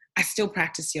practice, I still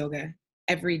practice yoga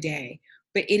every day,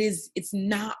 but it's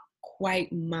not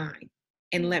quite mine.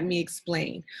 And let me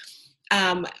explain.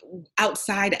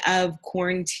 Outside of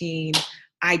quarantine,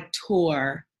 I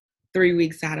tour 3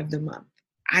 weeks out of the month.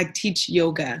 I teach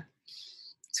yoga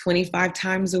 25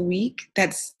 times a week.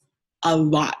 That's a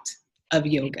lot of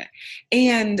yoga.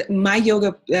 And my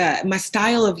yoga, my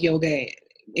style of yoga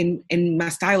and my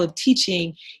style of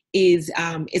teaching is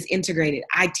integrated.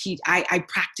 I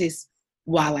practice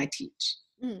while I teach,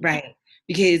 right?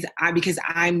 Because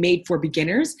I'm made for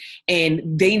beginners and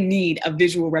they need a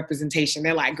visual representation.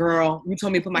 They're like, girl, you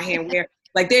told me to put my hand where?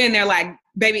 Like they're in there like,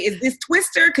 baby, is this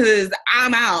Twister? Because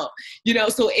I'm out.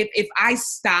 So if I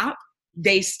stop,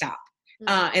 they stop.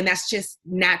 And that's just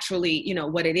naturally,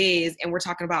 what it is. And we're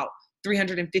talking about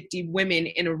 350 women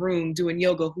in a room doing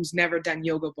yoga who's never done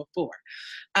yoga before.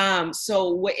 So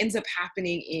what ends up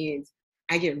happening is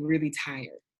I get really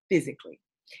tired physically.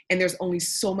 And there's only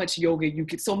so much yoga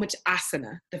so much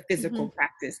asana, the physical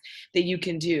practice that you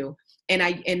can do. And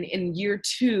in year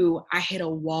 2, I hit a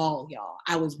wall, y'all.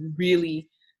 I was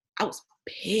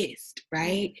pissed,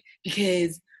 right?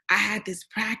 Because I had this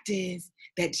practice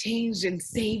that changed and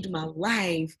saved my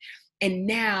life. And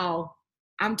now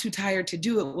I'm too tired to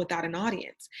do it without an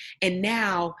audience. And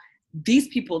now these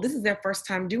people, this is their first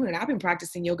time doing it. I've been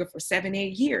practicing yoga for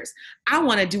 7-8 years. I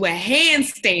want to do a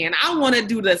handstand. I want to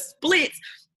do the splits.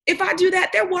 If I do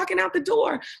that, they're walking out the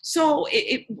door. So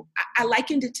I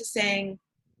likened it to saying,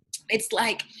 it's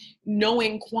like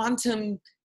knowing quantum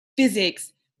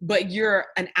physics, but you're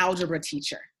an algebra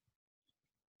teacher.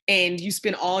 And you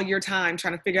spend all your time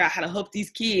trying to figure out how to help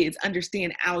these kids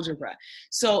understand algebra.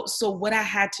 So what I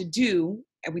had to do,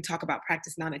 and we talk about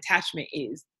practice non-attachment,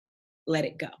 is let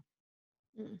it go.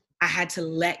 I had to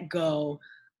let go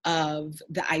of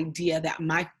the idea that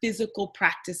my physical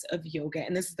practice of yoga,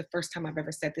 and this is the first time I've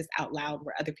ever said this out loud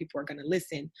where other people are going to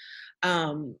listen,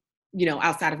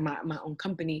 outside of my own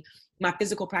company, my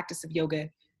physical practice of yoga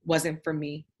wasn't for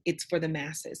me. It's for the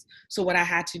masses. So what I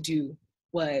had to do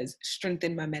was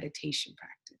strengthen my meditation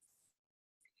practice.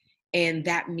 And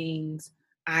that means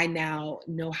I now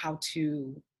know how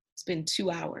to spend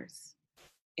 2 hours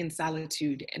in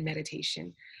solitude and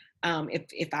meditation.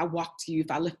 If I walk to you,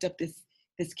 if I lift up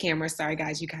this camera, sorry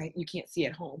guys, you can't see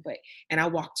at home, and I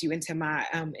walked you into my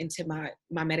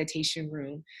meditation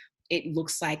room, it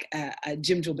looks like a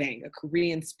Jjimjilbang, a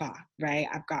Korean spa, right?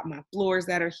 I've got my floors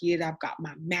that are heated. I've got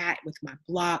my mat with my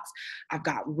blocks. I've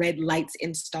got red lights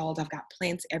installed. I've got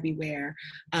plants everywhere.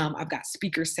 I've got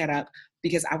speakers set up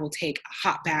because I will take a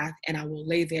hot bath and I will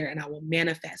lay there and I will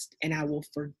manifest and I will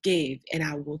forgive and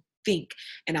I will think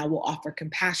and I will offer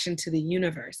compassion to the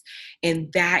universe.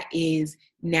 And that is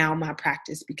now my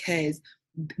practice because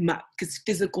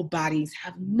physical bodies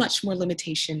have much more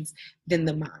limitations than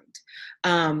the mind.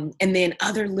 And then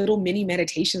other little mini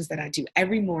meditations that I do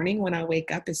every morning when I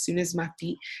wake up, as soon as my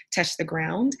feet touch the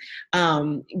ground,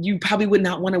 you probably would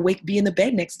not want to be in the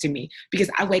bed next to me because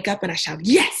I wake up and I shout,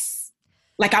 yes,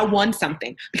 like I won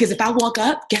something. Because if I walk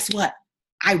up, guess what?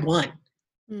 I won.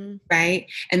 Right?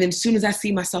 And then as soon as I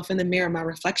see myself in the mirror, my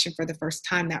reflection for the first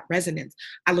time, that resonance,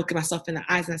 I look at myself in the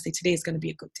eyes and I say, today is going to be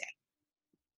a good day.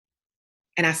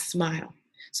 And I smile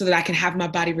so that I can have my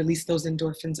body release those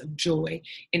endorphins of joy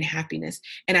and happiness.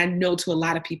 And I know to a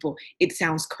lot of people, it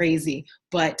sounds crazy,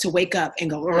 but to wake up and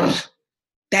go, ugh,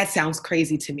 that sounds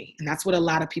crazy to me. And that's what a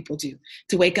lot of people do.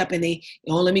 To wake up and they,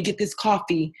 let me get this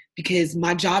coffee because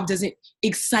my job doesn't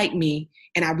excite me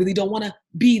and I really don't want to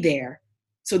be there.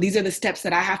 So these are the steps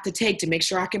that I have to take to make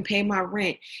sure I can pay my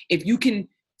rent. If you can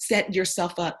set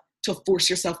yourself up to force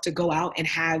yourself to go out and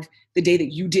have the day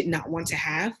that you did not want to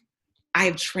have, I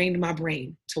have trained my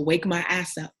brain to wake my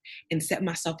ass up and set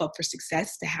myself up for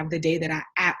success to have the day that I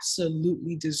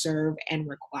absolutely deserve and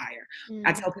require.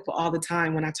 I tell people all the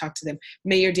time when I talk to them,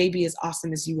 may your day be as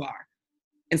awesome as you are.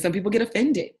 And some people get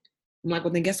offended. I'm like,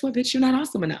 well, then guess what, bitch? You're not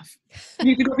awesome enough. You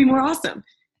need to go be more awesome.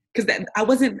 Because I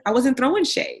wasn't throwing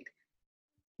shade.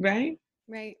 Right?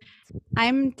 Right.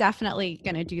 I'm definitely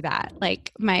going to do that.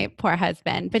 Like my poor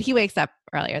husband, but he wakes up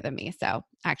earlier than me. So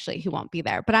actually he won't be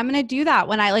there, but I'm going to do that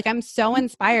when I'm so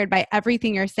inspired by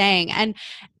everything you're saying.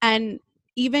 And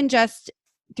even just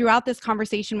throughout this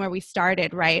conversation where we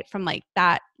started, right, from like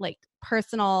that, like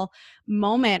personal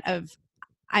moment of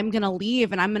I'm going to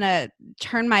leave and I'm going to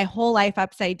turn my whole life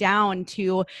upside down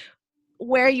to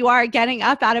where you are getting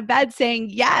up out of bed saying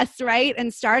yes, right?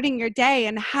 And starting your day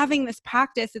and having this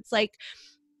practice. It's like,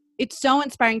 it's so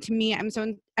inspiring to me.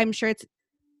 I'm sure it's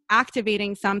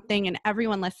activating something in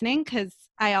everyone listening. Cause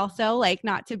I also like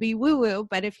not to be woo woo,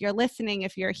 but if you're listening,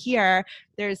 if you're here,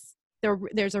 there's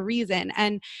a reason.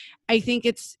 And I think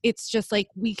it's just like,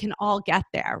 we can all get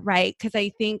there. Right. Cause I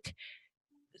think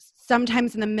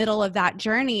sometimes in the middle of that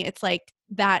journey, it's like,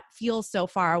 that feels so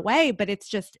far away, but it's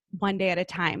just one day at a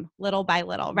time, little by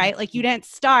little, right? Like you didn't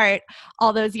start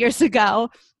all those years ago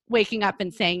waking up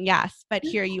and saying yes, but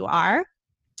here you are.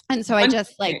 And so I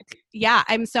just like, yeah,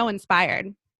 I'm so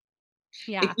inspired.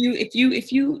 Yeah.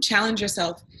 If you challenge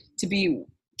yourself to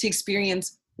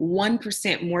experience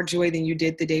 1% more joy than you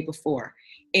did the day before,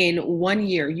 in 1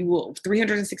 year,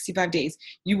 365 days,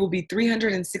 you will be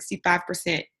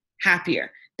 365% happier.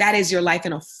 That is your life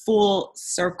in a full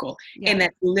circle. Yeah. And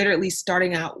that's literally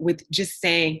starting out with just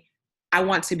saying, I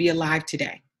want to be alive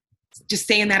today. Just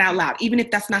saying that out loud, even if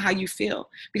that's not how you feel.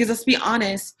 Because let's be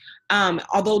honest,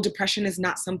 although depression is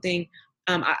not something,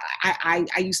 I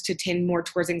used to tend more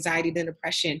towards anxiety than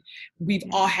depression. We've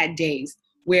all had days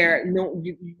where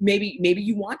maybe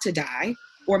you want to die,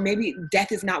 or maybe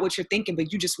death is not what you're thinking,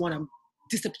 but you just want to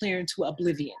disappear into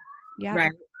oblivion,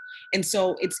 right? And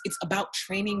so it's about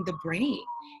training the brain.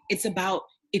 It's about,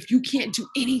 if you can't do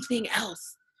anything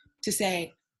else, to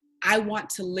say, I want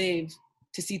to live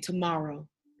to see tomorrow,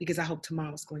 because I hope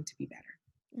tomorrow's going to be better.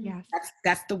 Yes.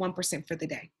 That's the 1% for the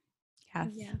day. Yes.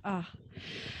 Yeah. Oh.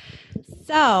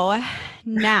 So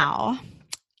now,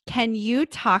 can you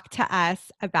talk to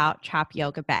us about Trap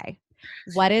Yoga Bay?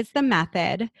 What is the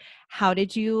method? How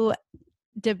did you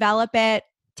develop it?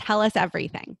 Tell us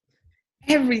everything.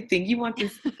 Everything you want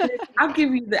this. I'll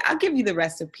give you the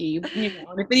recipe. You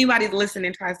know, and if anybody's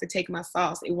listening tries to take my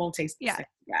sauce, it won't taste the same,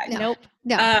 guys. Nope.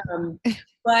 No.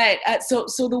 But so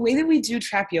the way that we do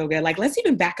trap yoga, like, let's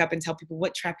even back up and tell people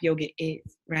what trap yoga is,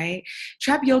 right?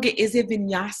 Trap yoga is a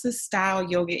vinyasa style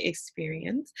yoga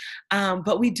experience,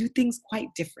 but we do things quite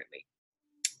differently.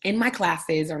 In my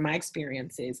classes or my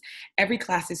experiences, every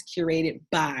class is curated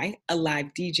by a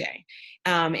live DJ.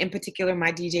 In particular,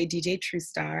 my DJ True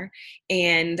Star,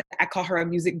 and I call her a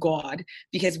music god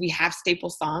because we have staple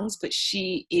songs, but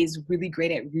she is really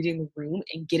great at reading the room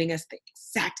and getting us the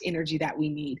exact energy that we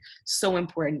need. So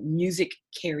important. Music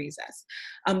carries us.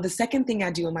 The second thing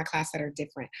I do in my class that are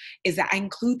different is that I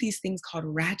include these things called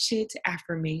ratchet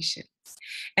affirmations.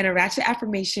 And a ratchet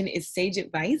affirmation is sage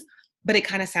advice, but it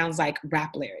kind of sounds like rap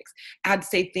lyrics. I'd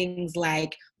say things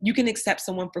like, you can accept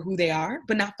someone for who they are,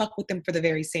 but not fuck with them for the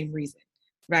very same reason,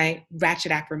 right?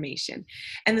 Ratchet affirmation.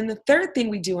 And then the third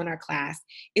thing we do in our class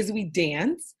is we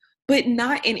dance, but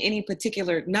not a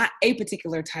particular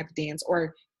type of dance,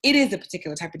 or it is a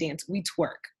particular type of dance. We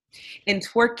twerk. And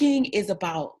twerking is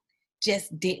about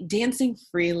just dancing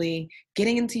freely,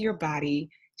 getting into your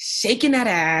body, shaking that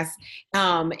ass,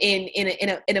 in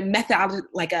a method,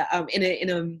 like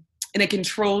in a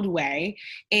controlled way,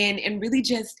 and really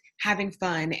just having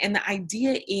fun. And the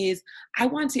idea is, I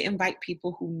want to invite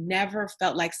people who never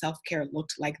felt like self-care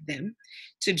looked like them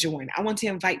to join. I want to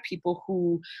invite people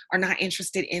who are not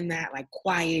interested in that like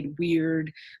quiet,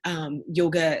 weird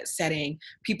yoga setting,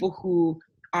 people who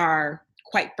are,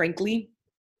 quite frankly,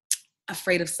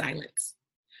 afraid of silence.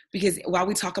 Because while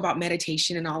we talk about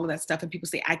meditation and all of that stuff, and people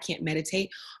say, I can't meditate,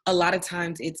 a lot of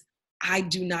times it's, I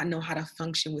do not know how to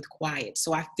function with quiet.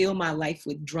 So I fill my life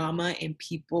with drama and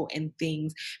people and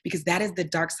things, because that is the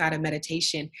dark side of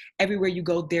meditation. Everywhere you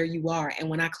go, there you are. And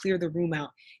when I clear the room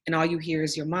out and all you hear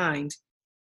is your mind,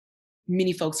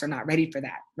 many folks are not ready for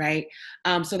that, right?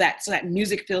 So that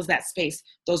music fills that space.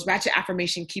 Those ratchet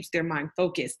affirmation keeps their mind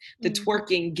focused. The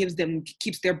twerking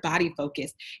keeps their body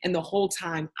focused. And the whole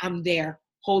time I'm there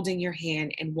holding your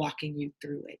hand and walking you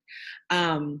through it.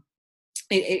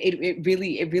 It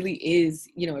really is,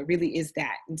 it really is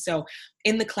that. And so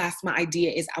in the class, my idea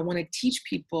is I want to teach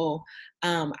people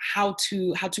how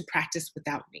to practice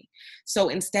without me. So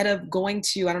instead of going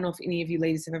to, I don't know if any of you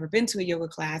ladies have ever been to a yoga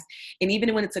class, and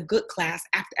even when it's a good class,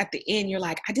 at the end, you're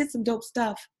like, I did some dope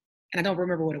stuff and I don't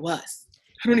remember what it was.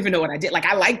 I don't even know what I did. Like,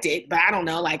 I liked it, but I don't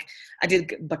know. Like, I did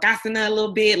Bakasana a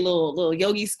little bit, little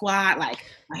yogi squat. Like,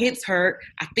 my hips hurt.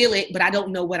 I feel it, but I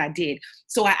don't know what I did.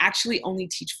 So I actually only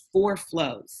teach 4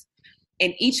 flows.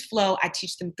 And each flow, I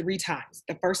teach them 3 times.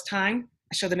 The first time,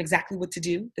 I show them exactly what to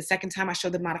do. The second time, I show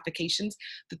them modifications.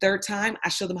 The third time, I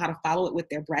show them how to follow it with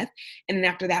their breath. And then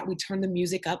after that, we turn the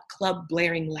music up, club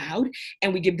blaring loud,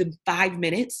 and we give them 5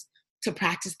 minutes to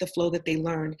practice the flow that they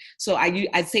learned. So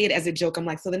I say it as a joke. I'm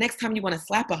like, so the next time you want to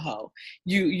slap a hoe,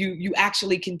 you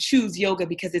actually can choose yoga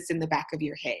because it's in the back of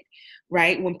your head,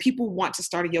 right? When people want to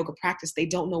start a yoga practice, they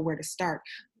don't know where to start.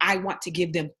 I want to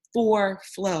give them 4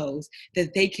 flows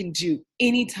that they can do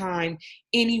anytime,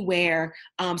 anywhere.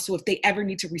 So if they ever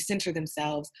need to recenter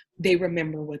themselves, they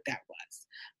remember what that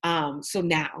was. So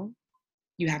now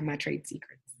you have my trade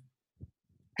secrets.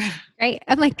 Great.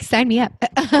 I'm like, sign me up.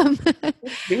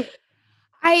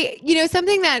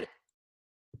 Something that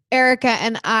Erica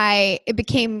and it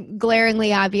became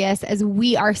glaringly obvious as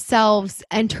we ourselves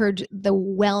entered the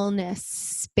wellness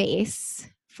space,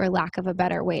 for lack of a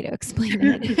better way to explain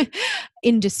it,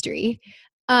 industry,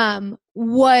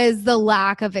 was the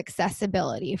lack of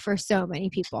accessibility for so many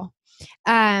people,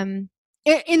 in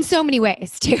so many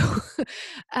ways too.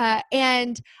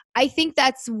 And I think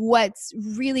that's what's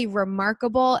really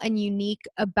remarkable and unique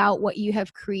about what you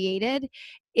have created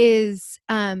is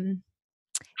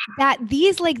that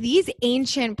these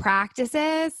ancient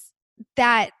practices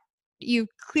that you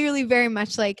clearly very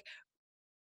much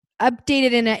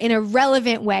updated in a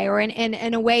relevant way, or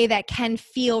in a way that can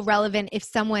feel relevant if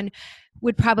someone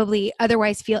would probably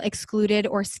otherwise feel excluded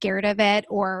or scared of it,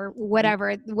 or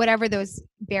whatever those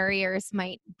barriers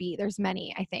might be. There's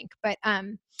many, I think. But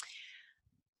I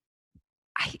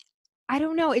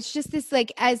don't know. It's just this,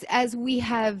 like, as we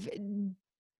have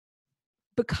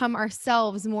become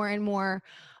ourselves more and more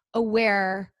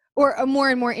aware, or more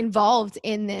and more involved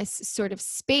in this sort of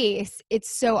space,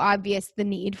 it's so obvious the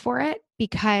need for it,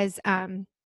 because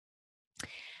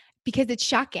it's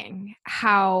shocking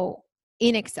how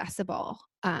inaccessible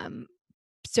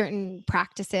certain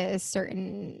practices,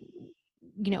 certain,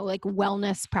 like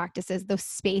wellness practices, the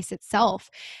space itself,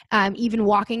 even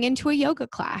walking into a yoga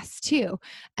class too,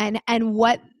 and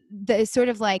what the sort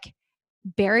of like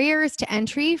barriers to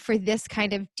entry for this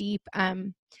kind of deep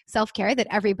self-care that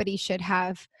everybody should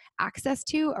have access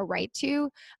to, a right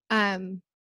to,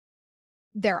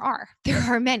 there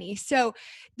are many. So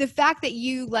the fact that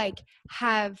you like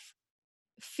have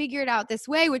figured out this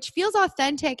way, which feels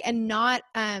authentic and not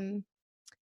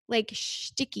like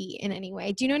sticky in any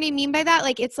way. Do you know what I mean by that?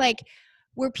 Like, it's like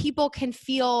where people can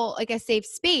feel like a safe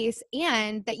space,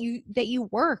 and that you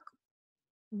work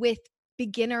with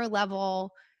beginner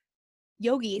level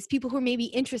yogis, people who are maybe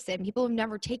interested, people who've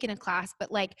never taken a class,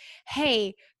 but like,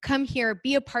 hey, come here,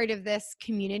 be a part of this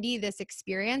community, this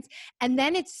experience. And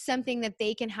then it's something that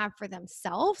they can have for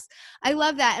themselves. I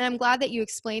love that. And I'm glad that you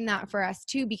explained that for us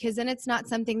too, because then it's not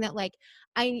something that like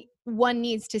one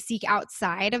needs to seek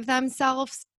outside of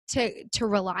themselves to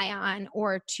rely on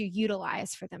or to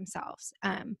utilize for themselves,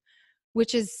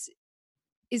 which is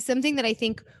something that I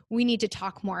think we need to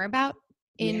talk more about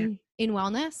in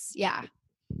wellness. Yeah.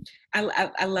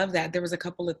 I love that. There was a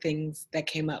couple of things that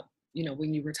came up,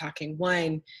 when you were talking.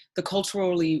 One, the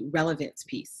culturally relevance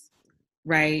piece,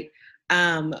 right?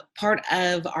 Part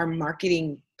of our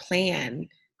marketing plan,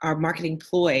 our marketing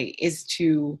ploy, is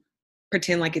to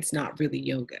pretend like it's not really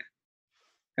yoga,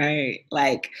 right?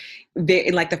 Like,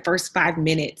 in like the first 5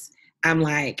 minutes, I'm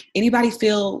like, anybody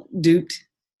feel duped?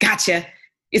 Gotcha.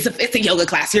 It's a yoga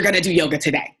class. You're going to do yoga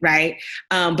today, right?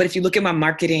 But if you look at my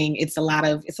marketing, it's a lot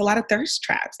of thirst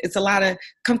traps. It's a lot of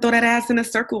come throw that ass in a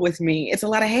circle with me. It's a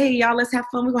lot of, hey, y'all, let's have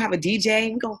fun. We're going to have a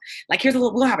DJ. We'll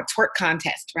have a twerk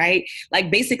contest, right? Like,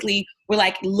 basically, we're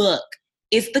like, look,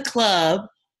 it's the club.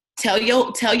 Tell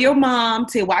your mom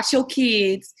to watch your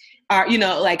kids, or,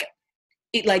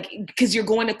 because you're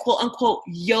going to quote unquote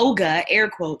yoga, air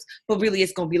quotes, but really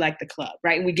it's going to be like the club,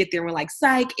 right? And we get there and we're like,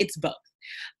 psych, it's both.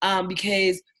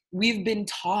 Because we've been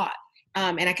taught,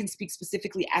 and I can speak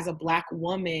specifically as a Black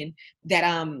woman,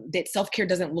 that self-care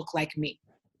doesn't look like me.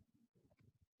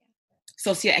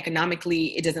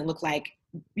 Socioeconomically, it doesn't look like,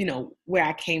 where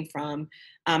I came from.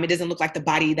 It doesn't look like the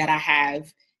body that I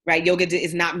have, right? Yoga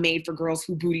is not made for girls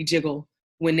who booty jiggle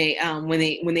when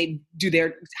they do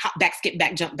their hop back, skip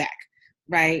back, jump back,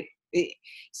 right?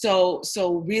 So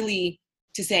really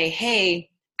to say,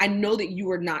 hey, I know that you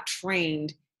are not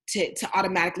trained to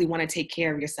automatically want to take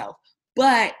care of yourself,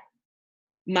 but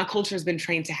my culture has been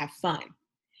trained to have fun,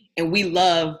 and we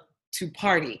love to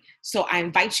party. So I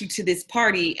invite you to this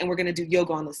party, and we're going to do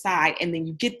yoga on the side. And then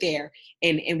you get there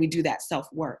and we do that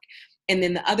self-work. And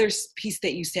then the other piece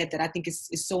that you said that I think is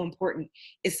so important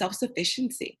is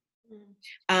self-sufficiency.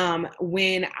 I've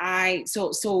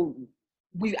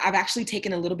actually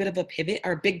taken a little bit of a pivot,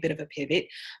 or a big bit of a pivot.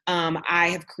 I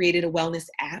have created a wellness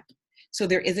app. So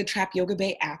there is a Trap Yoga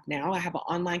Bay app now. I have an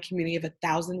online community of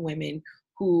 1,000 women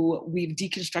who we've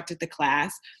deconstructed the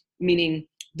class, meaning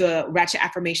the Ratchet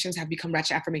Affirmations have become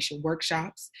Ratchet Affirmation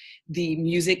workshops. The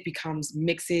music becomes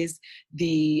mixes.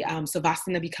 The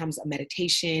Savasana becomes a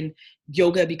meditation.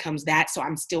 Yoga becomes that. So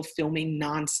I'm still filming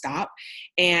nonstop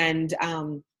and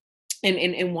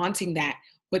wanting that.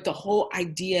 But the whole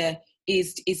idea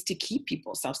is to keep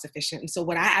people self-sufficient. And so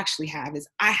what I actually have is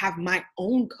I have my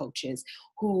own coaches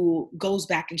who goes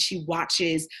back and she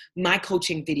watches my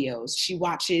coaching videos. She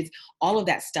watches all of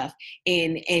that stuff.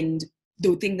 And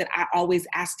the thing that I always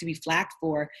ask to be flagged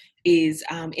for is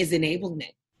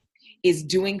enablement, is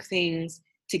doing things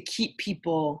to keep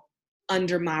people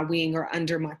under my wing or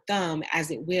under my thumb,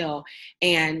 as it will.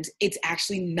 And it's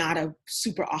actually not a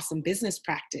super awesome business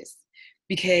practice.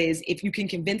 Because if you can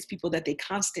convince people that they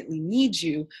constantly need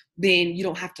you, then you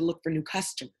don't have to look for new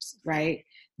customers, right?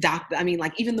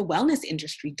 Even the wellness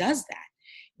industry does that.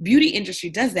 Beauty industry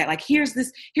does that. Like, here's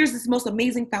this most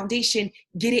amazing foundation,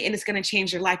 get it, and it's going to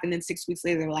change your life. And then 6 weeks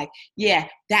later, they're like, yeah,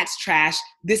 that's trash.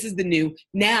 This is the new.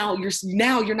 Now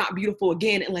you're not beautiful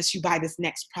again unless you buy this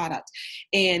next product.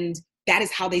 And that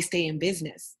is how they stay in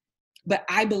business. But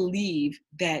I believe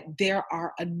that there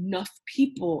are enough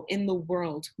people in the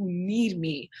world who need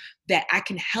me, that I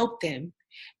can help them,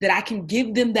 that I can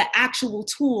give them the actual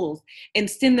tools and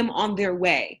send them on their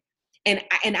way.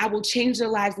 And I will change their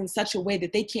lives in such a way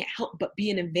that they can't help but be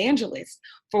an evangelist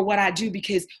for what I do,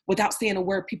 because without saying a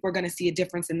word, people are going to see a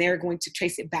difference, and they're going to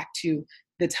trace it back to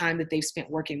the time that they've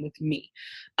spent working with me.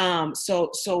 And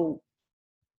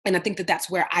I think that that's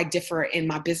where I differ in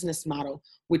my business model,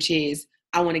 which is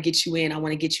I want to get you in, I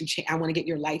want to get you, I want to get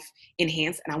your life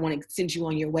enhanced, and I want to send you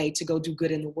on your way to go do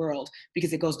good in the world,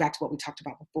 because it goes back to what we talked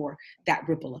about before, that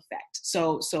ripple effect.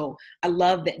 So I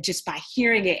love that just by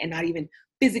hearing it and not even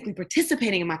physically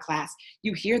participating in my class,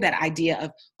 you hear that idea of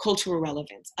cultural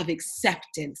relevance, of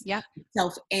acceptance,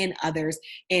 self and others,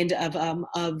 and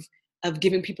of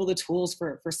giving people the tools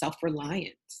for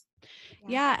self-reliance.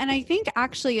 Yeah. And I think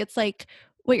actually it's like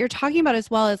what you're talking about as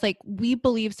well is like, we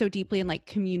believe so deeply in like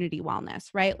community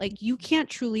wellness, right? Like you can't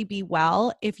truly be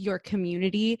well if your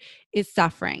community is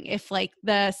suffering. If like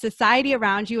the society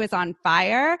around you is on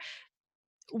fire,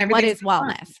 what is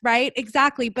wellness, right?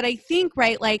 Exactly. But I think,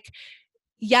 right, like,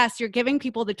 yes, you're giving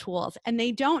people the tools and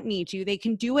they don't need you. They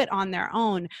can do it on their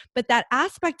own. But that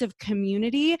aspect of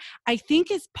community, I think,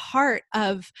 is part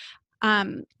of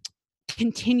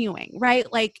continuing,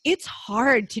 right? Like it's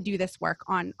hard to do this work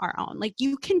on our own. Like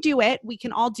you can do it, we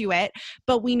can all do it,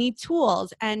 but we need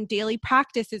tools, and daily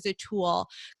practice is a tool.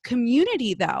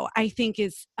 Community though, I think,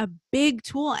 is a big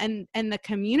tool, and the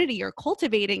community you're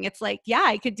cultivating, it's like, yeah,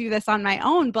 I could do this on my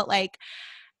own, but like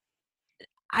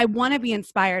I want to be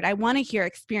inspired. I want to hear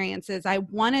experiences. I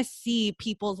want to see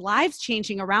people's lives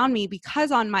changing around me, because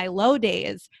on my low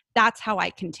days, that's how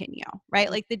I continue,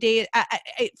 right? Like the day,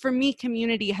 for me,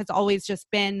 community has always just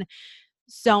been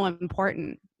so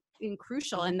important and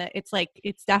crucial. And that it's like,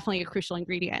 it's definitely a crucial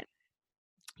ingredient.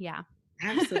 Yeah.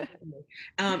 Absolutely.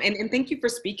 And thank you for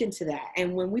speaking to that.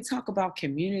 And when we talk about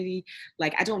community,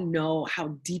 like, I don't know how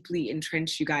deeply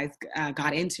entrenched you guys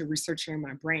got into researching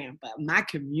my brand, but my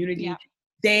community,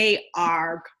 they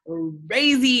are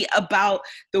crazy about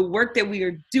the work that we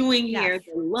are doing here,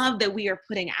 the love that we are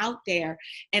putting out there.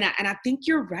 And I think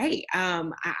you're right.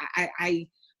 I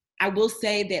will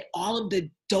say that all of the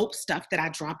dope stuff that I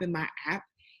drop in my app,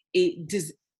 it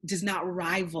does not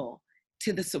rival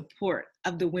to the support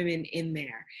of the women in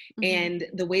there. Mm-hmm. And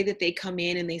the way that they come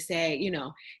in and they say, you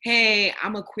know, hey,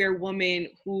 I'm a queer woman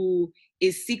who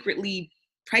is secretly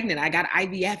pregnant. I got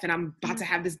IVF and I'm about to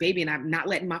have this baby and I'm not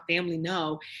letting my family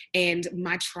know. And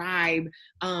my tribe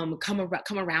come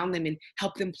around them and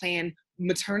help them plan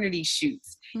maternity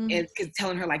shoots. And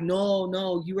telling her like,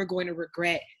 no, you are going to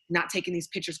regret not taking these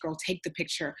pictures, girl, take the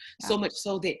picture. So much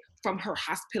so that from her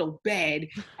hospital bed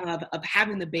of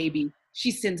having the baby, she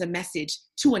sends a message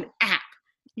to an app,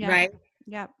 right?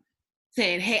 Yep.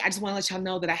 Saying, hey, I just want to let y'all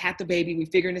know that I had the baby. We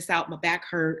figuring this out. My back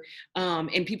hurt.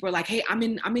 And people are like, hey, I'm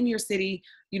in your city.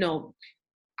 You know,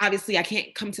 obviously I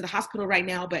can't come to the hospital right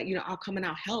now, but, you know, I'll come and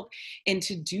I'll help. And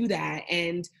to do that.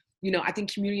 And, you know, I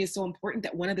think community is so important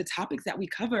that one of the topics that we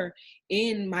cover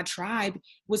in my tribe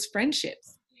was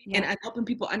friendships. And helping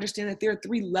people understand that there are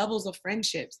 3 levels of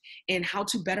friendships and how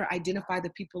to better identify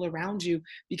the people around you,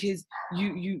 because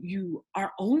you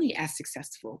are only as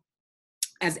successful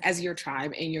as your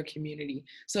tribe and your community.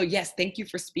 So yes, thank you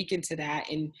for speaking to that.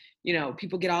 And, you know,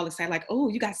 people get all excited like, oh,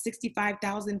 you got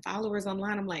 65,000 followers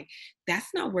online. I'm like, that's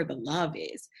not where the love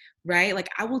is, right? Like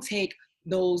I will take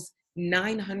those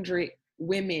 900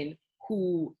 women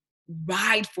who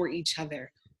ride for each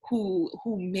other, who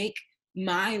make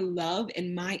my love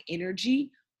and my energy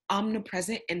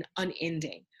omnipresent and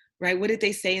unending, right? What did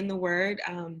they say in the word?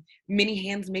 Many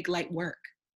hands make light work.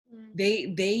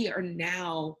 They are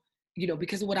now, you know,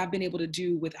 because of what I've been able to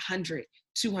do with 100,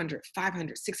 200,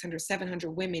 500, 600,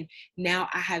 700 women, now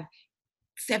I have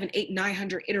 700, 800,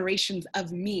 900 iterations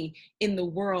of me in the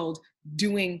world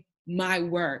doing my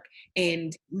work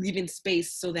and leaving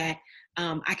space so that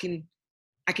I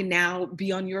can now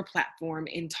be on your platform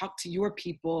and talk to your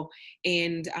people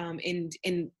and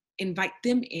invite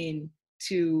them in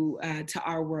to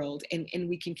our world, and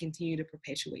we can continue to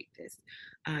perpetuate this.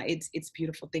 It's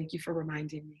beautiful. Thank you for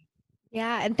reminding me.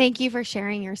 Yeah. And thank you for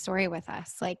sharing your story with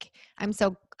us. Like, I'm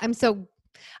so, this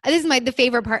is my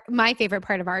favorite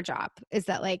part of our job is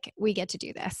that like we get to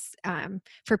do this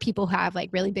for people who have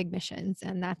like really big missions,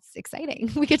 and that's exciting.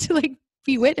 We get to like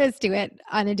be witness to it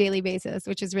on a daily basis,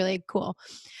 which is really cool.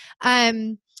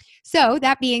 So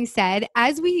that being said,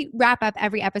 as we wrap up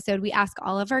every episode, we ask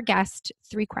all of our guests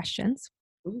 3 questions.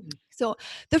 Ooh. So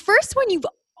the first one you've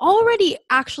already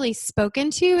actually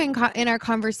spoken to in our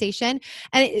conversation.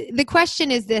 And the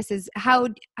question is this, is how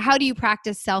do you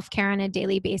practice self-care on a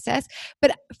daily basis?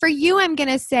 But for you, I'm going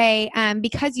to say,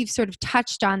 because you've sort of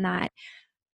touched on that,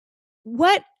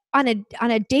 what on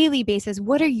a daily basis,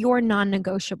 what are your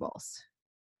non-negotiables?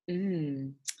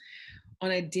 On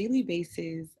a daily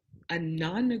basis, a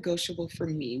non-negotiable for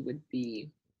me would be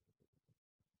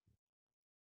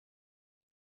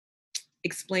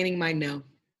explaining my no.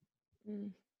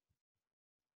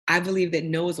 I believe that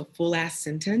no is a full ass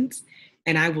sentence,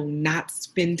 and I will not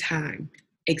spend time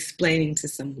explaining to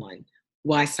someone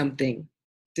why something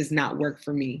does not work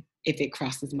for me if it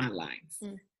crosses my lines.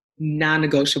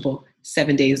 Non-negotiable,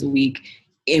 7 days a week.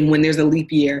 And when there's a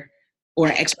leap year or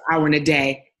an extra hour in a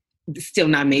day, still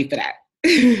not made for that.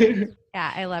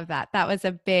 Yeah, I love that. That was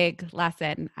a big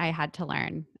lesson I had to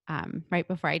learn right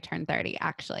before I turned 30,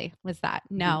 actually, was that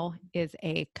no is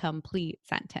a complete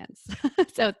sentence.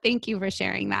 So thank you for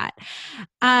sharing that.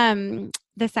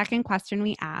 The second question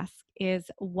we ask is,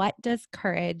 what does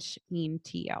courage mean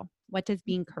to you? What does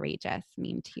being courageous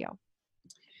mean to you?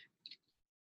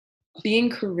 Being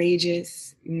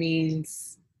courageous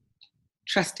means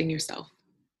trusting yourself.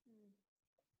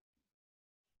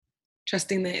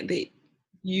 Trusting that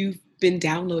you've been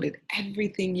downloaded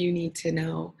everything you need to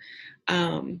know.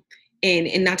 And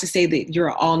not to say that you're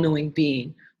an all-knowing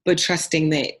being, but trusting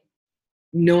that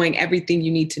knowing everything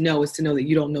you need to know is to know that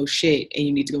you don't know shit and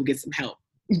you need to go get some help.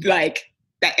 Like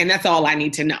that, and that's all I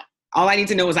need to know. All I need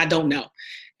to know is I don't know.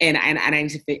 And I need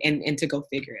to and to go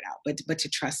figure it out. But to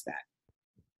trust that.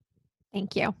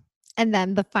 Thank you. And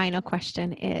then the final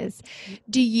question is,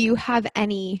 do you have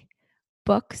any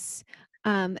books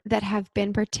that have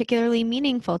been particularly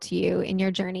meaningful to you in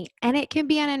your journey? And it can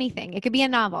be on anything. It could be a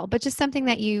novel, but just something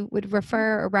that you would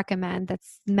refer or recommend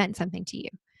that's meant something to you.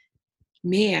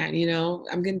 Man,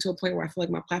 I'm getting to a point where I feel like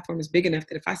my platform is big enough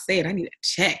that if I say it, I need a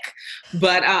check.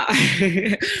 But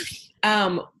I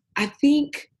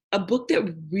think a book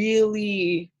that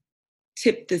really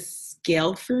tipped the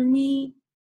scale for me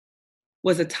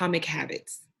was Atomic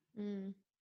Habits.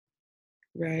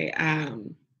 Right. I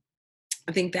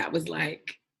think that was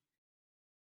like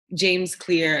James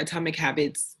Clear, Atomic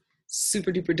Habits,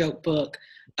 super duper dope book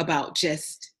about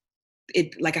just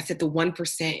it. Like I said, the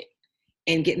 1%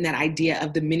 and getting that idea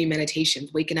of the mini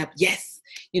meditations, waking up. Yes.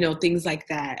 Things like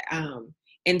that.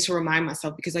 And to remind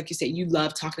myself, because like you said, you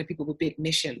love talking to people with big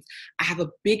missions. I have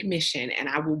a big mission and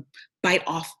I will bite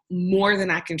off more than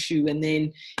I can chew and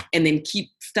then keep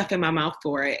stuff in my mouth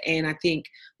for it. And I think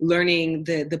learning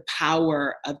the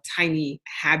power of tiny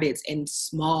habits and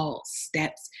small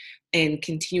steps and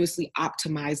continuously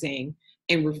optimizing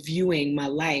and reviewing my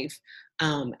life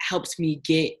helps me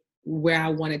get where I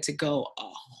wanted to go a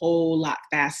whole lot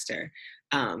faster.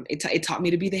 It taught me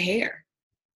to be the hare.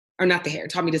 Or not the hare. It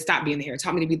taught me to stop being the hare. It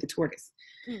taught me to be the tortoise.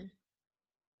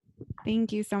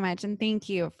 Thank you so much. And thank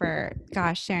you for,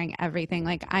 sharing everything.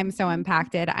 Like, I'm so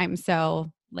impacted. I'm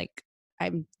so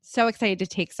excited to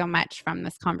take so much from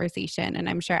this conversation. And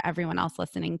I'm sure everyone else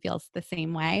listening feels the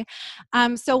same way.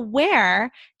 So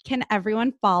where can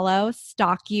everyone follow,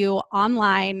 stalk you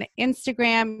online,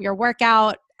 Instagram, your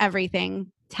workout,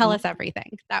 everything? Tell us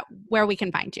everything where we can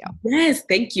find you. Yes,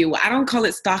 thank you. I don't call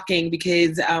it stalking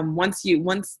because once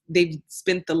they've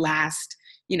spent the last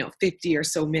 50 or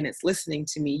so minutes listening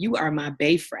to me, you are my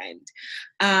bae friend.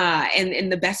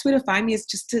 And the best way to find me is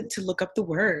just to look up the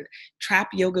word Trap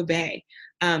Yoga Bae.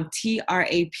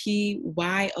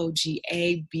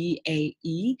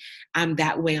 TRAPYOGABAE. I'm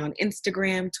that way on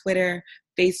Instagram, Twitter,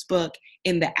 Facebook,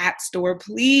 in the App Store.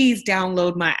 Please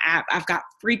download my app. I've got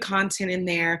free content in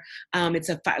there.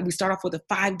 We start off with a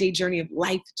 5-day journey of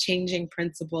life-changing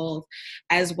principles,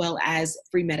 as well as a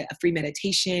free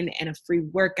meditation and a free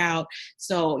workout.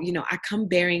 So, I come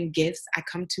bearing gifts. I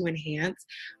come to enhance,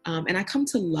 and I come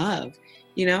to love.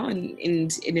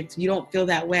 And if you don't feel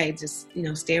that way, just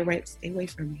stay away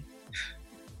from me.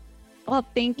 Well,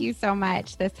 thank you so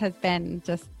much. This has been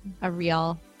just a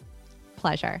real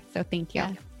pleasure. So thank you.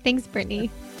 Yeah. Thanks,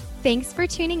 Brittany. Thanks for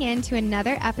tuning in to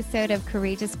another episode of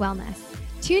Courageous Wellness.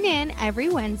 Tune in every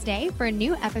Wednesday for a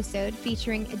new episode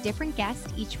featuring a different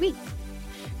guest each week.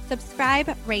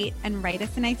 Subscribe, rate, and write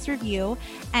us a nice review.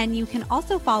 And you can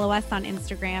also follow us on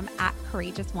Instagram at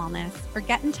Courageous Wellness, or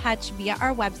get in touch via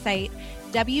our website,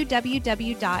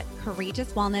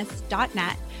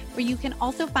 www.courageouswellness.net, where you can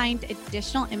also find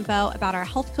additional info about our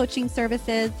health coaching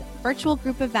services, virtual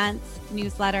group events,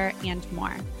 newsletter, and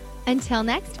more. Until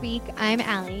next week, I'm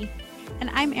Allie. And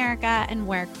I'm Erica, and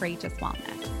we're Courageous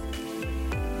Wellness.